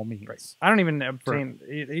normal means. Right. I don't even obtain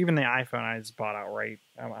even the iPhone. I just bought outright.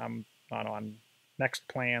 I'm not on next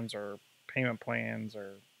plans or payment plans or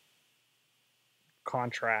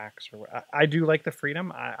contracts. I do like the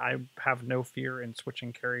freedom. I have no fear in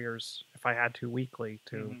switching carriers if I had to weekly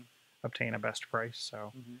to obtain a best price.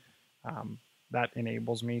 So that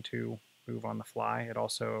enables me to move on the fly. It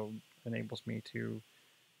also enables me to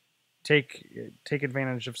take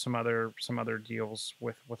advantage of some other deals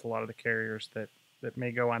with a lot of the carriers that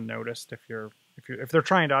may go unnoticed. If they're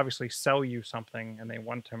trying to obviously sell you something and they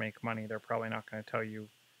want to make money, they're probably not going to tell you.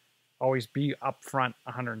 Always be upfront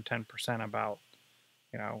 110% about,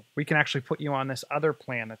 we can actually put you on this other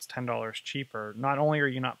plan that's $10 cheaper. Not only are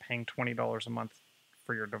you not paying $20 a month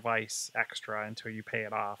for your device extra until you pay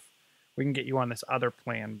it off, we can get you on this other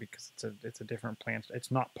plan because it's a different plan.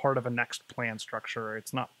 It's not part of a next plan structure.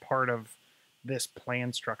 It's not part of this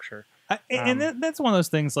plan structure. And that's one of those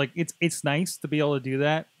things. Like it's nice to be able to do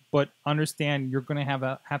that, but understand you're going to have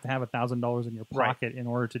to have $1,000 in your pocket in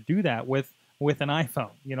order to do that with an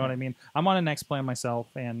iPhone. You know what I mean? I'm on a next plan myself,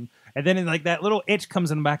 and then like that little itch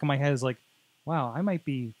comes in the back of my head is like, wow, I might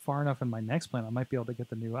be far enough in my next plan. I might be able to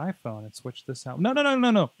get the new iPhone and switch this out. No. I'm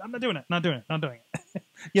not doing it. Not doing it.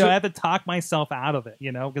 I have to talk myself out of it,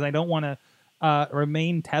 because I don't want to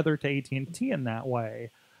remain tethered to AT&T in that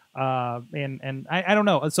way. And I don't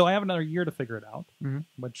know. So I have another year to figure it out,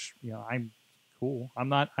 which, I'm cool. I'm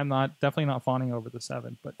definitely not fawning over the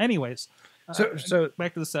 7. But anyways, so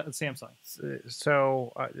back to the Samsung.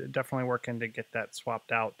 So definitely working to get that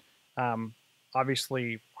swapped out.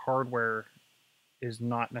 Obviously, hardware is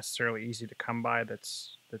not necessarily easy to come by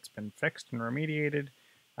that's been fixed and remediated.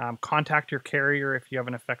 Contact your carrier if you have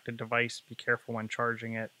an affected device. Be careful when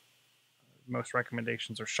charging it. Most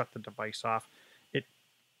recommendations are shut the device off.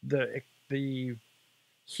 The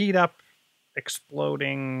heat up,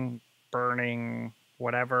 exploding, burning,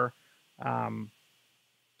 whatever,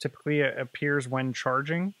 typically appears when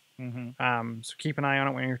charging. So keep an eye on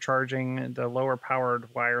it when you're charging. The lower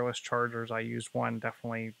powered wireless chargers, I use one,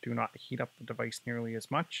 definitely do not heat up the device nearly as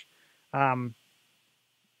much.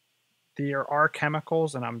 There are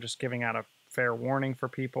chemicals, and I'm just giving out a fair warning for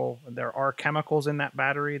people. There are chemicals in that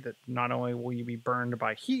battery that not only will you be burned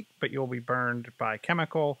by heat, but you'll be burned by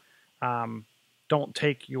chemical. Don't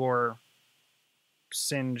take your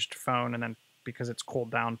singed phone and then, because it's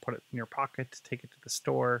cooled down, put it in your pocket, take it to the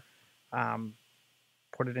store.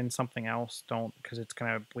 Put it in something else. Don't, because it's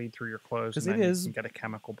going to bleed through your clothes and then you can get a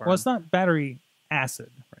chemical burn. Well, it's not battery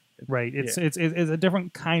acid, right? It's a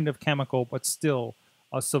different kind of chemical, but still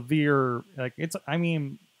a severe,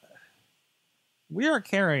 we are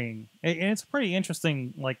carrying, and it's a pretty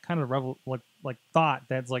interesting, kind of thought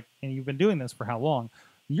that's and you've been doing this for how long?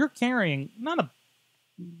 You're carrying not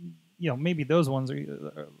maybe those ones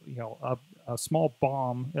are, a small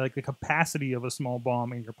bomb, like the capacity of a small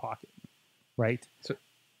bomb in your pocket. Right.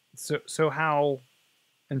 So how,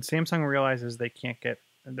 and Samsung realizes they can't get,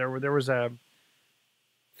 there was a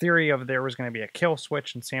theory of there was going to be a kill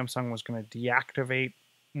switch and Samsung was going to deactivate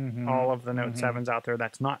all of the Note 7s out there.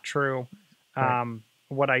 That's not true. Right.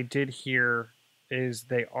 What I did hear is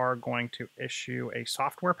they are going to issue a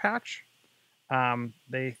software patch.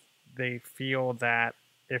 They feel that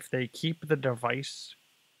if they keep the device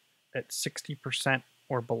at 60%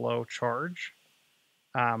 or below charge,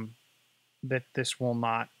 that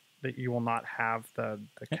you will not have the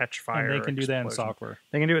catch fire. And they can do that in explosion. software.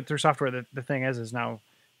 They can do it through software. The thing is now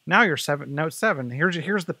your Note 7.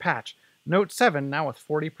 Here's the patch. Note 7 now with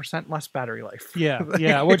 40% less battery life. Yeah,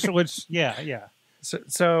 which yeah.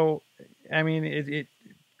 So I mean, it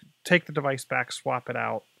take the device back, swap it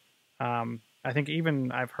out. I think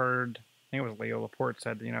even I've heard, I think it was Leo Laporte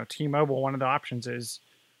said, T-Mobile, one of the options is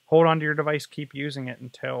hold on to your device, keep using it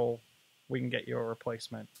until we can get you a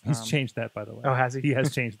replacement. He's changed that, by the way. Oh, has he? He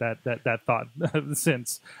has changed that thought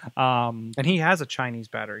since. And he has a Chinese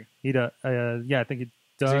battery. He does. Yeah, I think it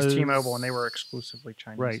does. He's T-Mobile, and they were exclusively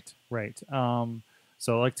Chinese. Right.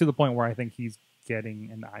 So like to the point where I think he's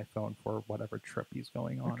getting an iPhone for whatever trip he's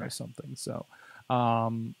going on or something. So I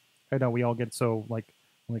know we all get so like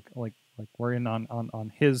we're in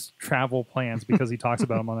on his travel plans because he talks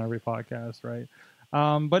about them on every podcast, right?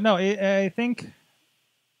 But no, I think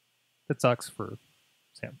it sucks for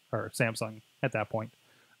Samsung at that point.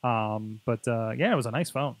 But yeah, it was a nice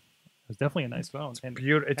phone. It was definitely a nice phone.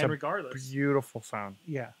 It's regardless, beautiful phone.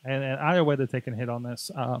 Yeah, and either way they're taking a hit on this,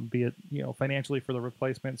 be it financially for the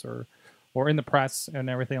replacements or in the press and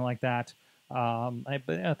everything like that.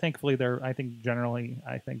 But thankfully, I think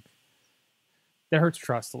that hurts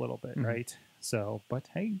trust a little bit, right? So, but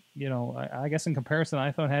hey, I guess in comparison,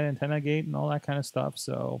 iPhone had antenna gate and all that kind of stuff.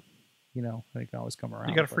 So, they can always come around.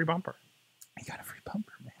 You got a free bumper. You got a free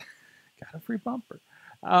bumper, man. Got a free bumper.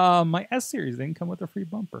 My S series didn't come with a free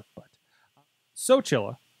bumper, but so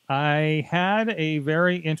Chilla. I had a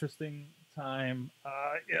very interesting time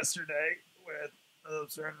yesterday with a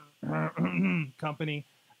certain company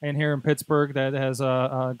in here in Pittsburgh that has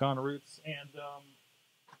gone roots and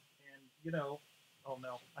oh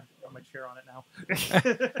no, I got my chair on it now.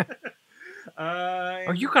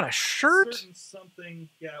 Oh, you got a shirt? Something.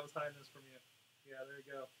 Yeah, I was hiding this from you. Yeah,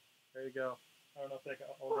 there you go. I don't know if that got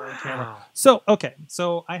hold on camera. So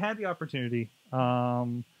I had the opportunity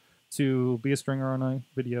to be a stringer on a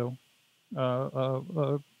video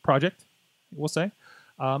project, we'll say.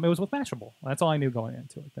 It was with Mashable. That's all I knew going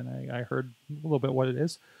into it. Then I heard a little bit what it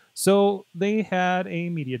is. So they had a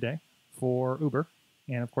media day for Uber.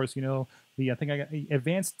 And of course, I think I got the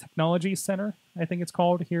Advanced Technology Center, I think it's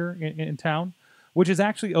called here in town, which is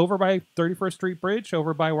actually over by 31st Street Bridge,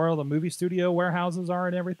 over by where all the movie studio warehouses are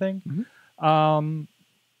and everything.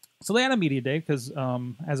 So they had a media day because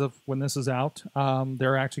as of when this is out,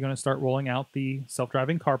 they're actually going to start rolling out the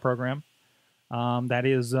self-driving car program. That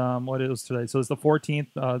is what it is today. So it's the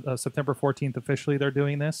 14th, September 14th officially they're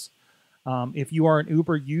doing this. If you are an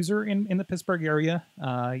Uber user in the Pittsburgh area,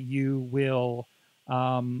 you will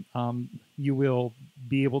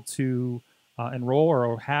be able to enroll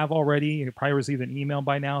or have already. You probably received an email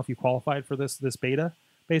by now if you qualified for this beta.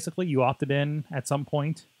 Basically, you opted in at some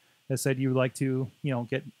point that said you would like to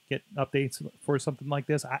get updates for something like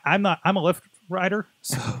this. I'm a Lyft rider,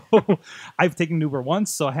 so I've taken Uber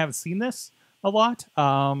once, so I haven't seen this a lot.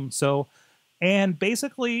 And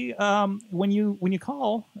basically, when you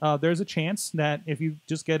call, there's a chance that if you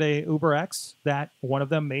just get a Uber X, that one of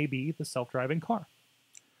them may be the self-driving car.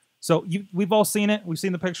 So we've all seen it. We've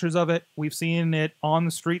seen the pictures of it. We've seen it on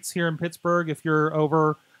the streets here in Pittsburgh, if you're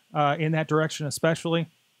over in that direction especially.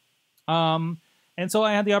 And so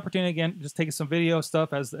I had the opportunity, again, just taking some video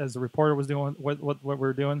stuff as the reporter was doing what we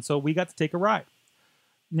were doing. So we got to take a ride.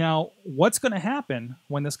 Now, what's going to happen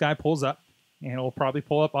when this guy pulls up? And it'll probably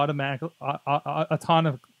pull up automatically,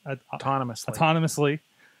 autonomously.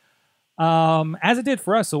 As it did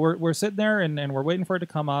for us. So we're sitting there and we're waiting for it to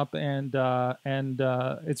come up, and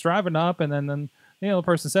it's driving up, and then the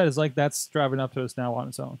person said is like, that's driving up to us now on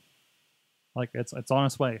its own, like it's on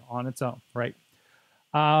its way on its own, right?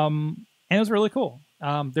 And it was really cool.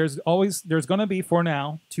 There's going to be, for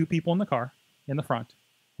now, 2 people in the car in the front,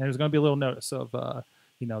 and there's going to be a little notice of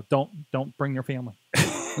don't bring your family.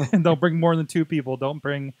 And don't bring more than 2 people. Don't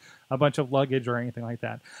bring a bunch of luggage or anything like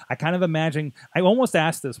that. I kind of imagine, I almost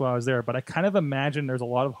asked this while I was there, but I kind of imagine there's a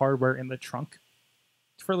lot of hardware in the trunk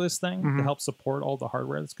for this thing to help support all the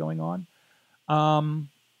hardware that's going on. And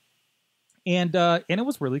it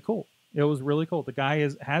was really cool. It was really cool. The guy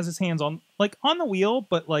has his hands on the wheel,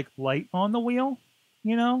 but like light on the wheel,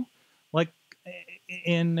 and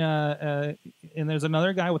there's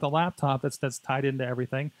another guy with a laptop that's tied into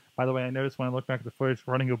everything. By the way, I noticed when I look back at the footage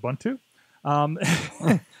running Ubuntu. Um,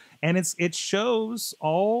 and it shows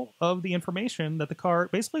all of the information that the car,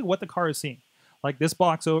 basically what the car is seeing. Like this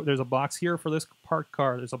box, there's a box here for this parked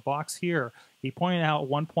car. There's a box here. He pointed out at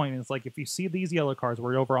one point, it's like, if you see these yellow cars,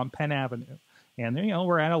 we're over on Penn Avenue. And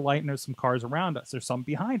we're at a light and there's some cars around us. There's some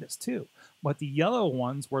behind us too. But the yellow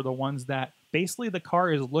ones were the ones that basically the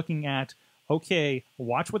car is looking at, okay,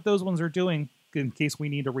 watch what those ones are doing in case we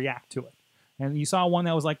need to react to it. And you saw one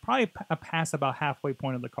that was like probably a pass about halfway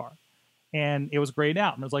point of the car. And it was grayed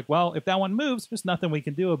out. And it was like, well, if that one moves, there's nothing we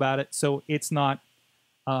can do about it. So it's not,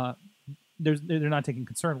 they're not taking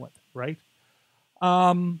concern with it, right?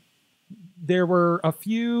 There were a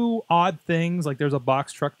few odd things, like there's a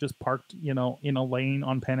box truck just parked, in a lane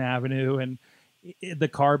on Penn Avenue, and the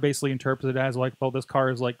car basically interprets it as like, well, this car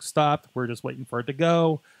is like stopped. We're just waiting for it to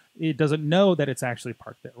go. It doesn't know that it's actually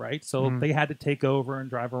parked there, right? So they had to take over and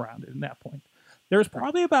drive around it at that point. There's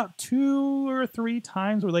probably about 2 or 3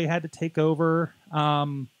 times where they had to take over.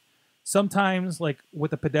 Sometimes, like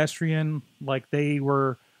with a pedestrian, like we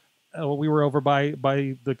were over by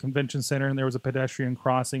the convention center and there was a pedestrian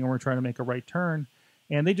crossing and we're trying to make a right turn,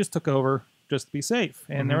 and they just took over just to be safe.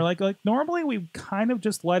 And they were like normally we kind of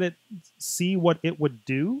just let it see what it would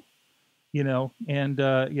do, and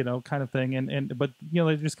kind of thing. But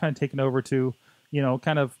they're just kind of taken over to,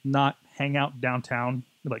 kind of not hang out downtown,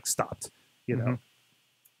 like stopped,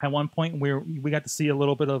 At one point we got to see a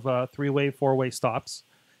little bit of 3-way, 4-way stops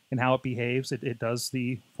and how it behaves. It does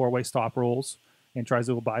the 4-way stop rules and tries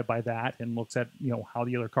to abide by that and looks at, how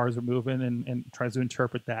the other cars are moving and tries to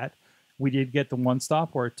interpret that. We did get the one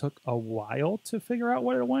stop where it took a while to figure out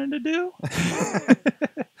what it wanted to do.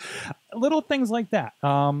 Little things like that.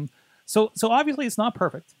 So obviously it's not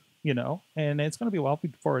perfect, and it's going to be a while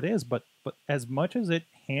before it is, but as much as it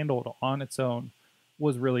handled on its own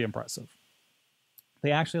was really impressive.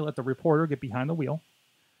 They actually let the reporter get behind the wheel.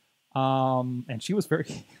 And she was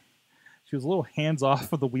she was a little hands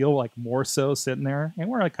off of the wheel, like more so sitting there, and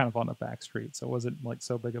we're like kind of on the back street, so it wasn't like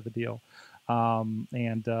so big of a deal.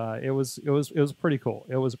 It was pretty cool.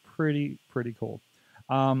 It was pretty cool.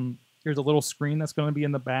 There's a little screen that's going to be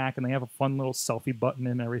in the back, and they have a fun little selfie button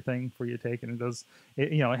and everything for you to take. And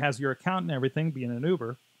it has your account and everything, being an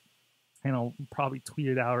Uber. And I'll probably tweet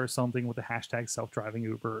it out or something with the hashtag self-driving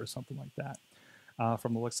Uber or something like that.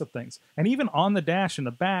 From the looks of things. And even on the dash in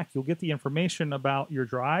the back, you'll get the information about your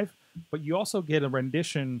drive, but you also get a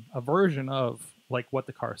version of like what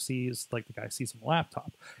the car sees, like the guy sees on the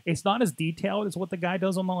laptop. It's not as detailed as what the guy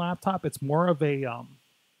does on the laptop. It's more of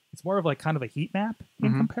like kind of a heat map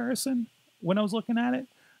in comparison when I was looking at it.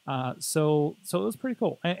 So it was pretty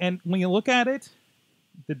cool. And when you look at it,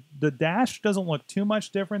 the dash doesn't look too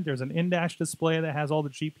much different. There's an in-dash display that has all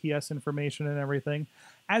the GPS information and everything,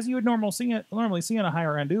 as you would normally see in a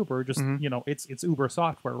higher end Uber. Just it's Uber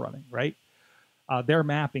software running, right? They're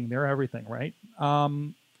mapping, they're everything, right?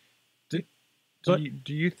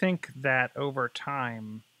 Do you think that over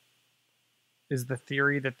time is the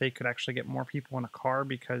theory that they could actually get more people in a car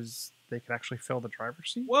because they could actually fill the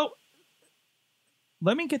driver's seat? Well,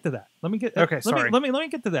 let me get to that. Let me get to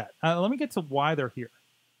that. Let me get to why they're here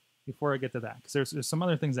before I get to that, because there's some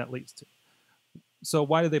other things that leads to. So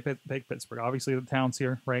why did they pick Pittsburgh? Obviously, the town's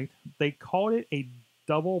here, right? They called it a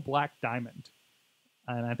double black diamond,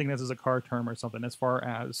 and I think this is a car term or something. As far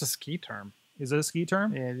as it's a ski term. Is it a ski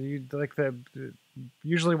term? Yeah,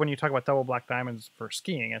 usually when you talk about double black diamonds for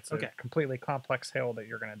skiing, it's a completely complex hill that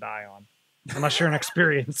you're going to die on, unless you're an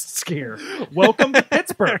experienced skier. Welcome to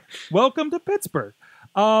Pittsburgh. Welcome to Pittsburgh.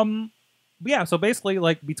 Yeah, so basically,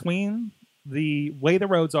 like, between the way the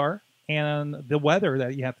roads are and the weather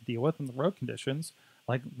that you have to deal with and the road conditions,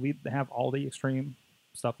 like, we have all the extreme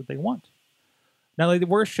stuff that they want. Now, like,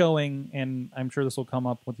 we're showing, and I'm sure this will come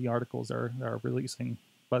up with the articles that are releasing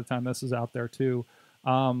by the time this is out there too.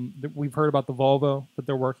 We've heard about the Volvo that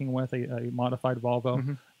they're working with, a modified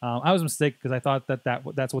Volvo. I was mistaken because I thought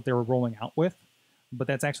that's what they were rolling out with, but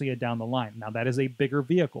that's actually a down the line. Now, that is a bigger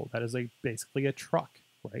vehicle. That is basically a truck,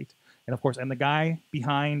 right? And of course, and the guy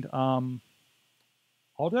behind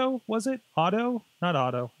Auto, was it? Auto? Not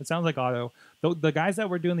Auto. It sounds like Auto. The guys that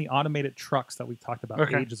were doing the automated trucks that we talked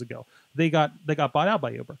about ages ago, they got bought out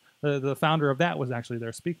by Uber. The founder of that was actually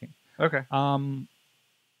there speaking. Okay.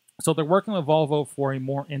 So they're working with Volvo for a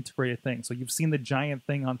more integrated thing. So you've seen the giant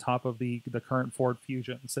thing on top of the current Ford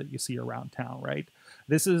Fusions that you see around town, right?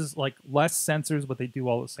 This is like less sensors, but they do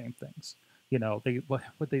all the same things.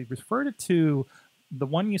 What they referred it to, the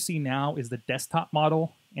one you see now is the desktop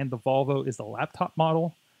model, and the Volvo is the laptop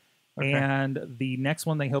model. Okay. And the next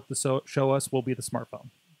one they hope to show us will be the smartphone.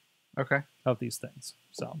 Okay. Of these things.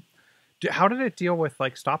 So, how did it deal with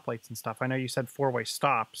like stoplights and stuff? I know you said 4-way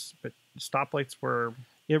stops, but stoplights were.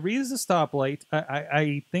 It reads the stoplight.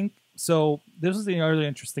 I think so. This is the other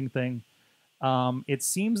interesting thing. It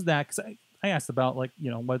seems that because I asked about like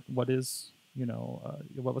what is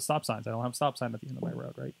what was stop signs. I don't have a stop sign at the end of my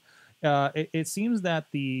road, right? It seems that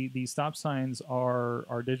the stop signs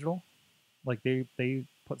are digital. Like they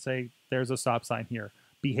say there's a stop sign here.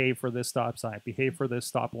 Behave for this stop sign. Behave for this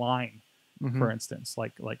stop line. For instance,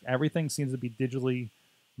 like everything seems to be digitally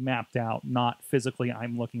mapped out, not physically.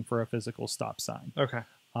 I'm looking for a physical stop sign. Okay.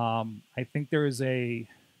 I think there is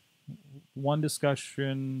one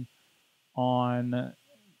discussion on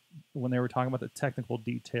when they were talking about the technical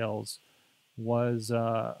details was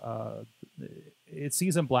it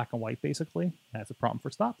sees in black and white basically. That's a problem for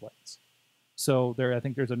stoplights. So I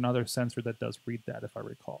think there's another sensor that does read that, if I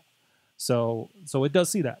recall. So it does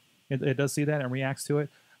see that. It does see that and reacts to it.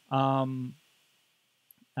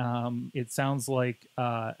 It sounds like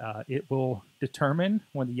it will determine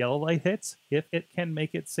when the yellow light hits if it can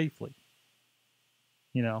make it safely.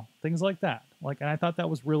 Things like that. And I thought that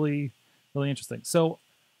was really, really interesting. So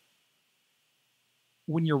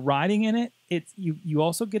when you're riding in it, you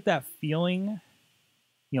also get that feeling,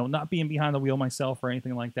 not being behind the wheel myself or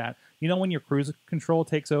anything like that. When your cruise control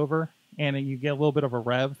takes over and you get a little bit of a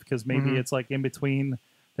rev because maybe it's like in between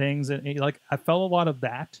things, and I felt a lot of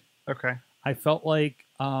that. Okay. I felt like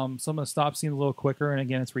some of the stops seemed a little quicker, and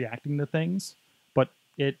again, it's reacting to things. But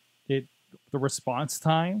the response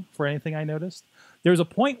time for anything I noticed, there's a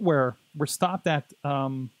point where we're stopped at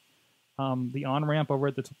the on ramp over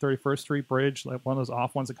at the 31st Street Bridge, like one of those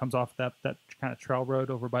off ones that comes off that kind of trail road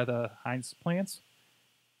over by the Heinz plants.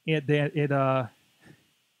 We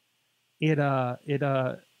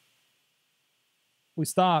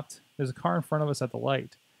stopped. There's a car in front of us at the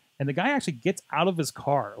light. And the guy actually gets out of his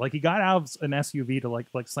car. Like he got out of an SUV to like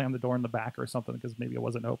slam the door in the back or something because maybe it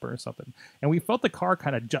wasn't open or something. And we felt the car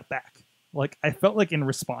kind of jump back. Like I felt like in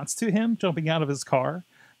response to him jumping out of his car,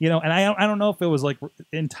 and I don't know if it was like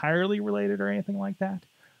entirely related or anything like that.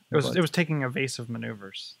 It was taking evasive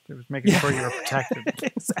maneuvers. It was making sure you were protected.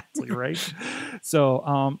 Exactly right.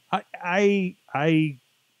 So I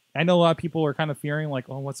know a lot of people are kind of fearing like,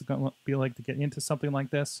 oh, what's it going to be like to get into something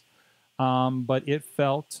like this? But it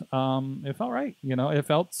felt right. It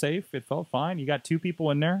felt safe. It felt fine. You got two people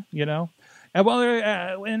in there, and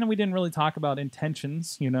and we didn't really talk about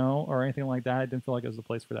intentions, or anything like that. I didn't feel like it was the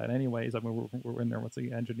place for that anyways. I mean, we're in there with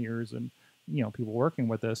the engineers and, people working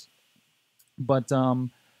with this, but,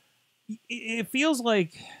 it feels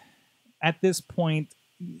like at this point,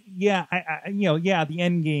 the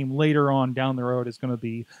end game later on down the road is going to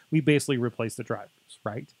be, we basically replace the drivers,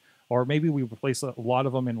 right? Or maybe we replace a lot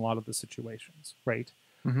of them in a lot of the situations, right?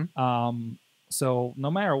 So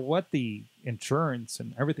no matter what the insurance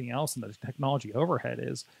and everything else and the technology overhead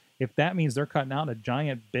is, if that means they're cutting out a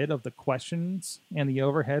giant bit of the questions and the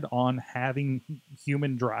overhead on having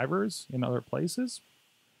human drivers in other places,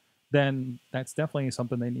 then that's definitely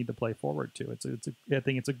something they need to play forward to. I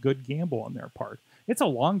think it's a good gamble on their part. It's a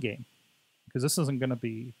long game because this isn't going to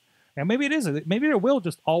be, and maybe it is. Maybe there will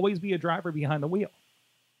just always be a driver behind the wheel.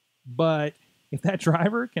 But if that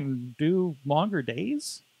driver can do longer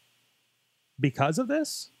days because of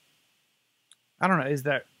this, I don't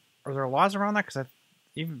know. Are there laws around that? Because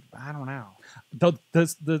I don't know.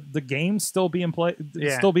 The game's still being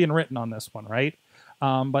still being written on this one, right?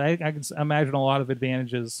 But I can imagine a lot of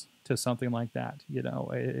advantages to something like that.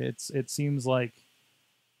 It seems like,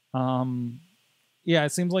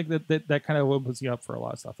 it seems like that kind of opens you up for a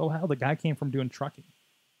lot of stuff. Oh, hell, the guy came from doing trucking.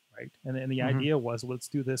 Right. And the idea was, let's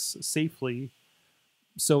do this safely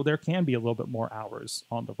so there can be a little bit more hours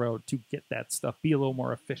on the road to get that stuff, be a little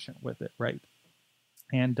more efficient with it. Right.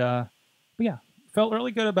 And, but yeah, felt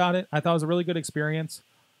really good about it. I thought it was a really good experience.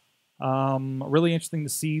 Really interesting to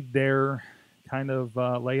see their kind of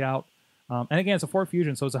layout. And again, it's a Ford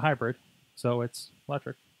Fusion, so it's a hybrid. So it's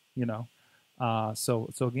electric, So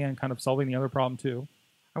again, kind of solving the other problem too.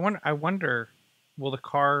 I wonder, will the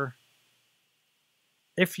car...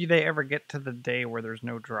 If they ever get to the day where there's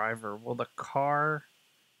no driver, will the car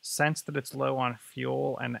sense that it's low on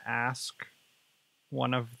fuel and ask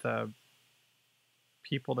one of the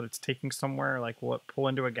people that it's taking somewhere, like pull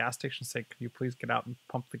into a gas station and say, "Can you please get out and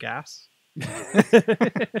pump the gas?"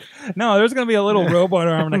 No, there's going to be a little robot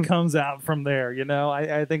arm that comes out from there.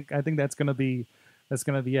 I think that's going to be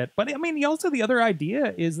it. But I mean, also the other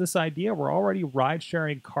idea is this idea we're already ride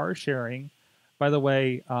sharing, car sharing. By the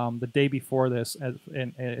way, the day before this, and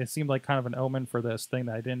it seemed like kind of an omen for this thing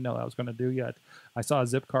that I didn't know I was going to do yet. I saw a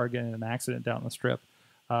zip car get in an accident down the strip,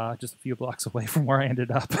 just a few blocks away from where I ended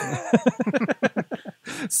up.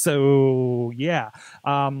 So yeah,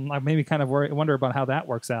 I maybe kind of wonder about how that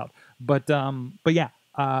works out. But yeah,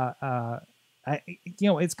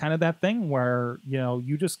 it's kind of that thing where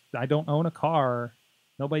I don't own a car,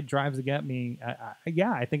 nobody drives to get me.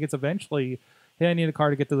 I think it's eventually, hey, I need a car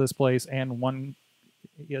to get to this place, and one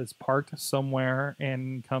is parked somewhere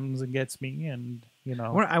and comes and gets me, and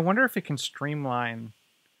I wonder if it can streamline.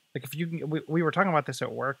 Like if you can, we were talking about this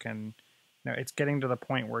at work, and it's getting to the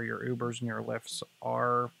point where your Ubers and your Lyfts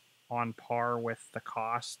are on par with the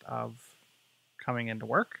cost of coming into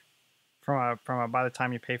work from a by the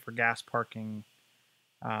time you pay for gas, parking,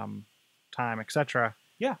 time, etc.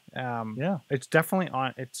 Yeah. It's definitely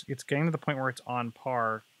on. It's getting to the point where it's on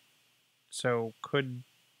par. So could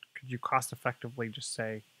you cost effectively just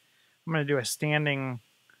say, I'm going to do a standing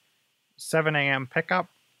 7 a.m. pickup,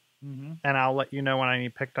 and I'll let you know when I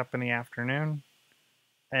need picked up in the afternoon,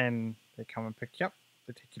 and they come and pick you up.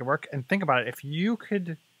 They take you to work. And think about it. If you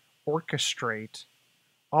could orchestrate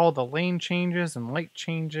all the lane changes and light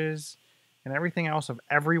changes and everything else of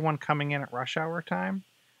everyone coming in at rush hour time,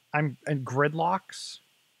 and gridlocks,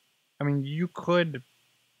 I mean, you could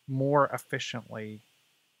more efficiently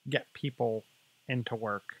get people into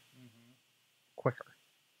work quicker.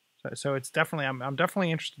 So it's definitely, I'm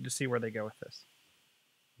definitely interested to see where they go with this.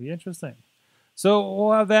 Be interesting. So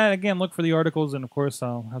we'll have that again. Look for the articles, and of course,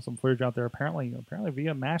 I'll have some footage out there. Apparently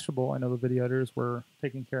via Mashable. I know the video editors were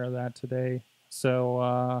taking care of that today,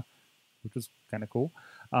 so which was kind of cool.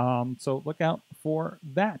 So look out for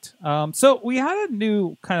that. So we had a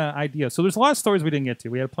new kind of idea. So there's a lot of stories we didn't get to.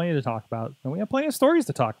 We had plenty to talk about, and we have plenty of stories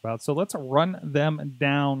to talk about. So let's run them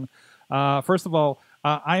down. First of all,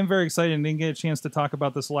 I am very excited and didn't get a chance to talk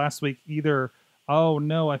about this last week either. Oh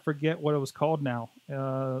no, I forget what it was called now.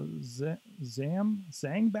 ZingBasket?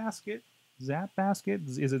 Zap Basket?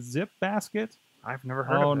 Is it Zip Basket? I've never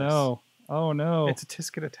heard of this. Oh no. It's a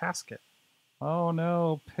tisket a tasket. Oh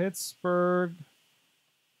no. Pittsburgh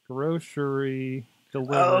grocery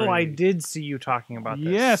delivery. Oh, I did see you talking about this.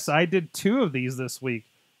 Yes, I did 2 of these this week,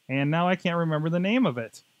 and now I can't remember the name of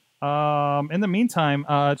it. In the meantime,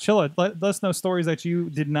 Chilla, let us know stories that you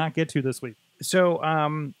did not get to this week. So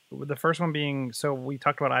the first one being, so we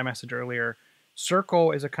talked about iMessage earlier.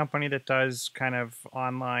 Circle is a company that does kind of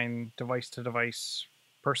online device-to-device,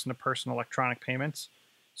 person-to-person electronic payments.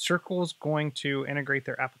 Circle is going to integrate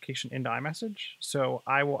their application into iMessage, so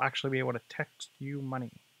I will actually be able to text you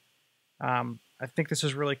money. I think this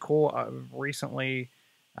is really cool. Recently,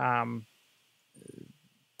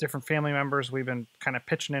 different family members, we've been kind of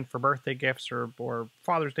pitching in for birthday gifts or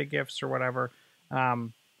Father's Day gifts or whatever.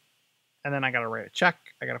 And then I got to write a check.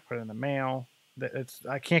 I got to put it in the mail.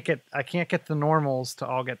 I can't get the normals to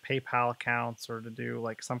all get PayPal accounts or to do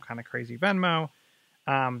like some kind of crazy Venmo.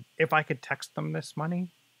 If I could text them this money,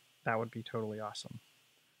 that would be totally awesome.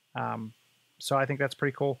 So I think that's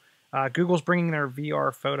pretty cool. Google's bringing their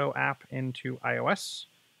VR photo app into iOS.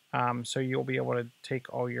 So you'll be able to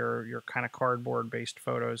take all your kind of cardboard-based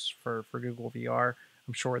photos for Google VR.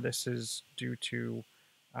 I'm sure this is due to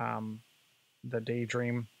the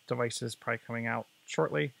Daydream devices probably coming out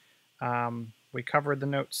shortly. We covered the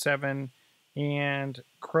Note 7, and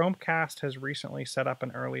Chromecast has recently set up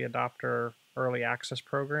an early adopter, early access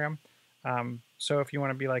program. So if you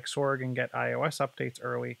want to be like Sorg and get iOS updates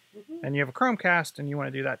early, and you have a Chromecast and you want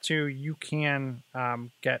to do that too, you can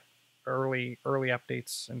get early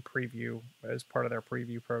updates and preview as part of their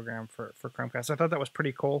preview program for Chromecast. I thought that was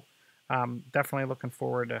pretty cool. Definitely looking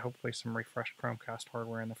forward to hopefully some refreshed Chromecast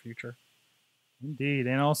hardware in the future. Indeed,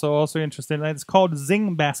 and also interested. It's called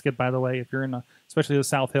ZingBasket, by the way. If you're in, especially the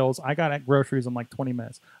South Hills, I got at groceries in like 20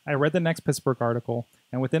 minutes. I read the next Pittsburgh article,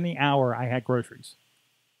 and within the hour, I had groceries.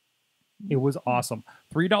 It was awesome.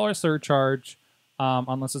 $3 surcharge,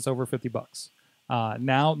 unless it's over $50.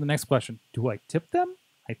 Now the next question: do I tip them?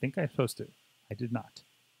 I think I'm supposed to. I did not.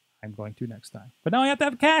 I'm going to next time. But now I have to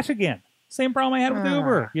have cash again. Same problem I had with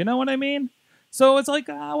Uber. You know what I mean? So it's like,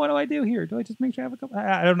 what do I do here? Do I just make sure I have a couple?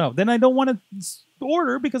 I don't know. Then I don't want to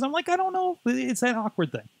order because I'm like, I don't know. It's that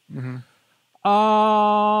awkward thing. Mm-hmm.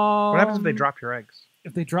 What happens if they drop your eggs?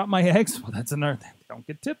 If they drop my eggs, well, that's another thing. They don't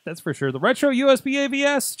get tipped, that's for sure. The RetroUSB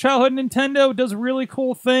AVS, childhood Nintendo, does really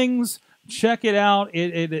cool things. Check it out.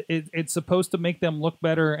 It's supposed to make them look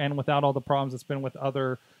better and without all the problems it's been with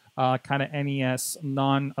other kind of NES,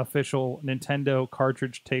 non-official Nintendo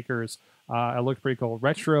cartridge takers. It looked pretty cool.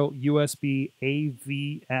 RetroUSB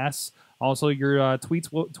AVS. Also, your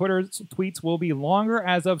Twitter tweets will be longer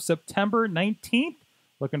as of September 19th.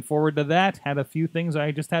 Looking forward to that. Had a few things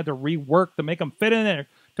I just had to rework to make them fit in there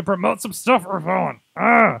to promote some stuff we're doing.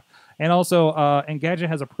 And also, Engadget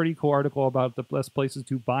has a pretty cool article about the best places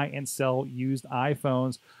to buy and sell used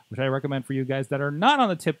iPhones, which I recommend for you guys that are not on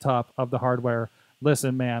the tip top of the hardware.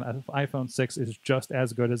 Listen, man, an iPhone 6 is just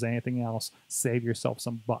as good as anything else. Save yourself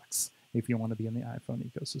some bucks if you want to be in the iPhone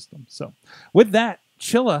ecosystem. So with that,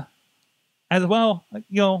 Chilla, as well,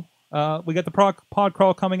 we got the pod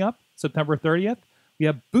crawl coming up September 30th. We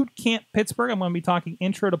have Boot Camp Pittsburgh. I'm going to be talking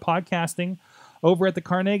intro to podcasting over at the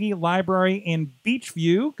Carnegie Library in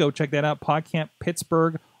Beachview. Go check that out, PodCamp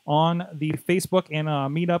Pittsburgh on the Facebook and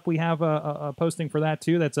Meetup. We have a posting for that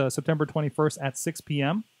too. That's September 21st at 6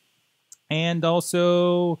 p.m. And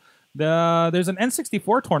also, there's an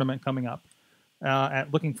N64 tournament coming up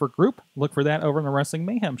at Looking for Group. Look for that over in the Wrestling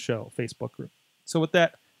Mayhem Show Facebook group. So with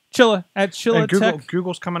that, Chilla at Chilla Tech.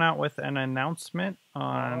 Google's coming out with an announcement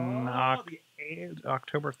on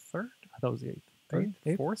October 3rd. I thought it was the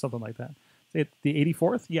 8th, 4th, something like that. The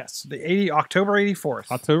 84th? Yes. October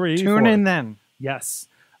 84th. October 84th. Tune in then. Yes.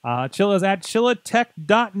 Chilla's at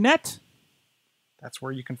chillatech.net. That's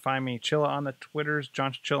where you can find me. Chilla on the Twitters,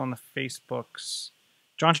 John Chilla on the Facebooks.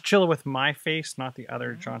 John Chilla with my face, not the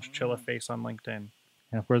other John Chilla face on LinkedIn.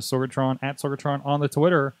 And of course, Sorgatron at Sorgatron on the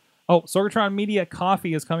Twitter. Oh, Sorgatron Media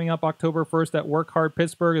Coffee is coming up October 1st at Work Hard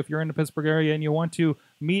Pittsburgh. If you're in the Pittsburgh area and you want to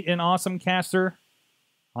meet an awesome caster,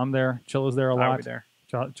 I'm there. Chilla's there a lot. I'll be there.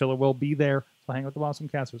 Chilla will be there. So hang out with the awesome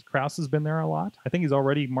casters. Kraus has been there a lot. I think he's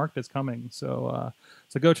already marked as coming. So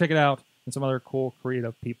go check it out. And some other cool,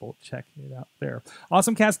 creative people. Check it out there.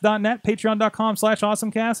 AwesomeCast.net,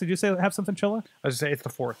 patreon.com/AwesomeCast. Did you say have something, Chilla? I was going to say it's the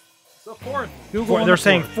 4th. It's the 4th. Google. They're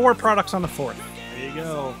saying 4 products on the 4th. There you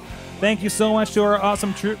go. Thank you so much to our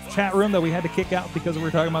awesome chat room that we had to kick out because we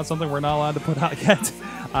were talking about something we're not allowed to put out yet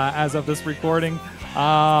as of this recording.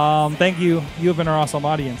 Thank you. You have been our awesome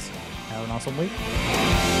audience. Have an awesome week.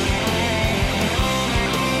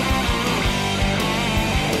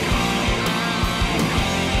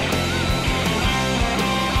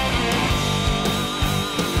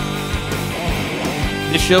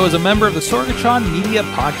 This show is a member of the Sorgatron Media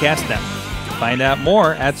Podcast Network. Find out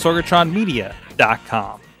more at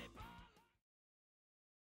sorgatronmedia.com.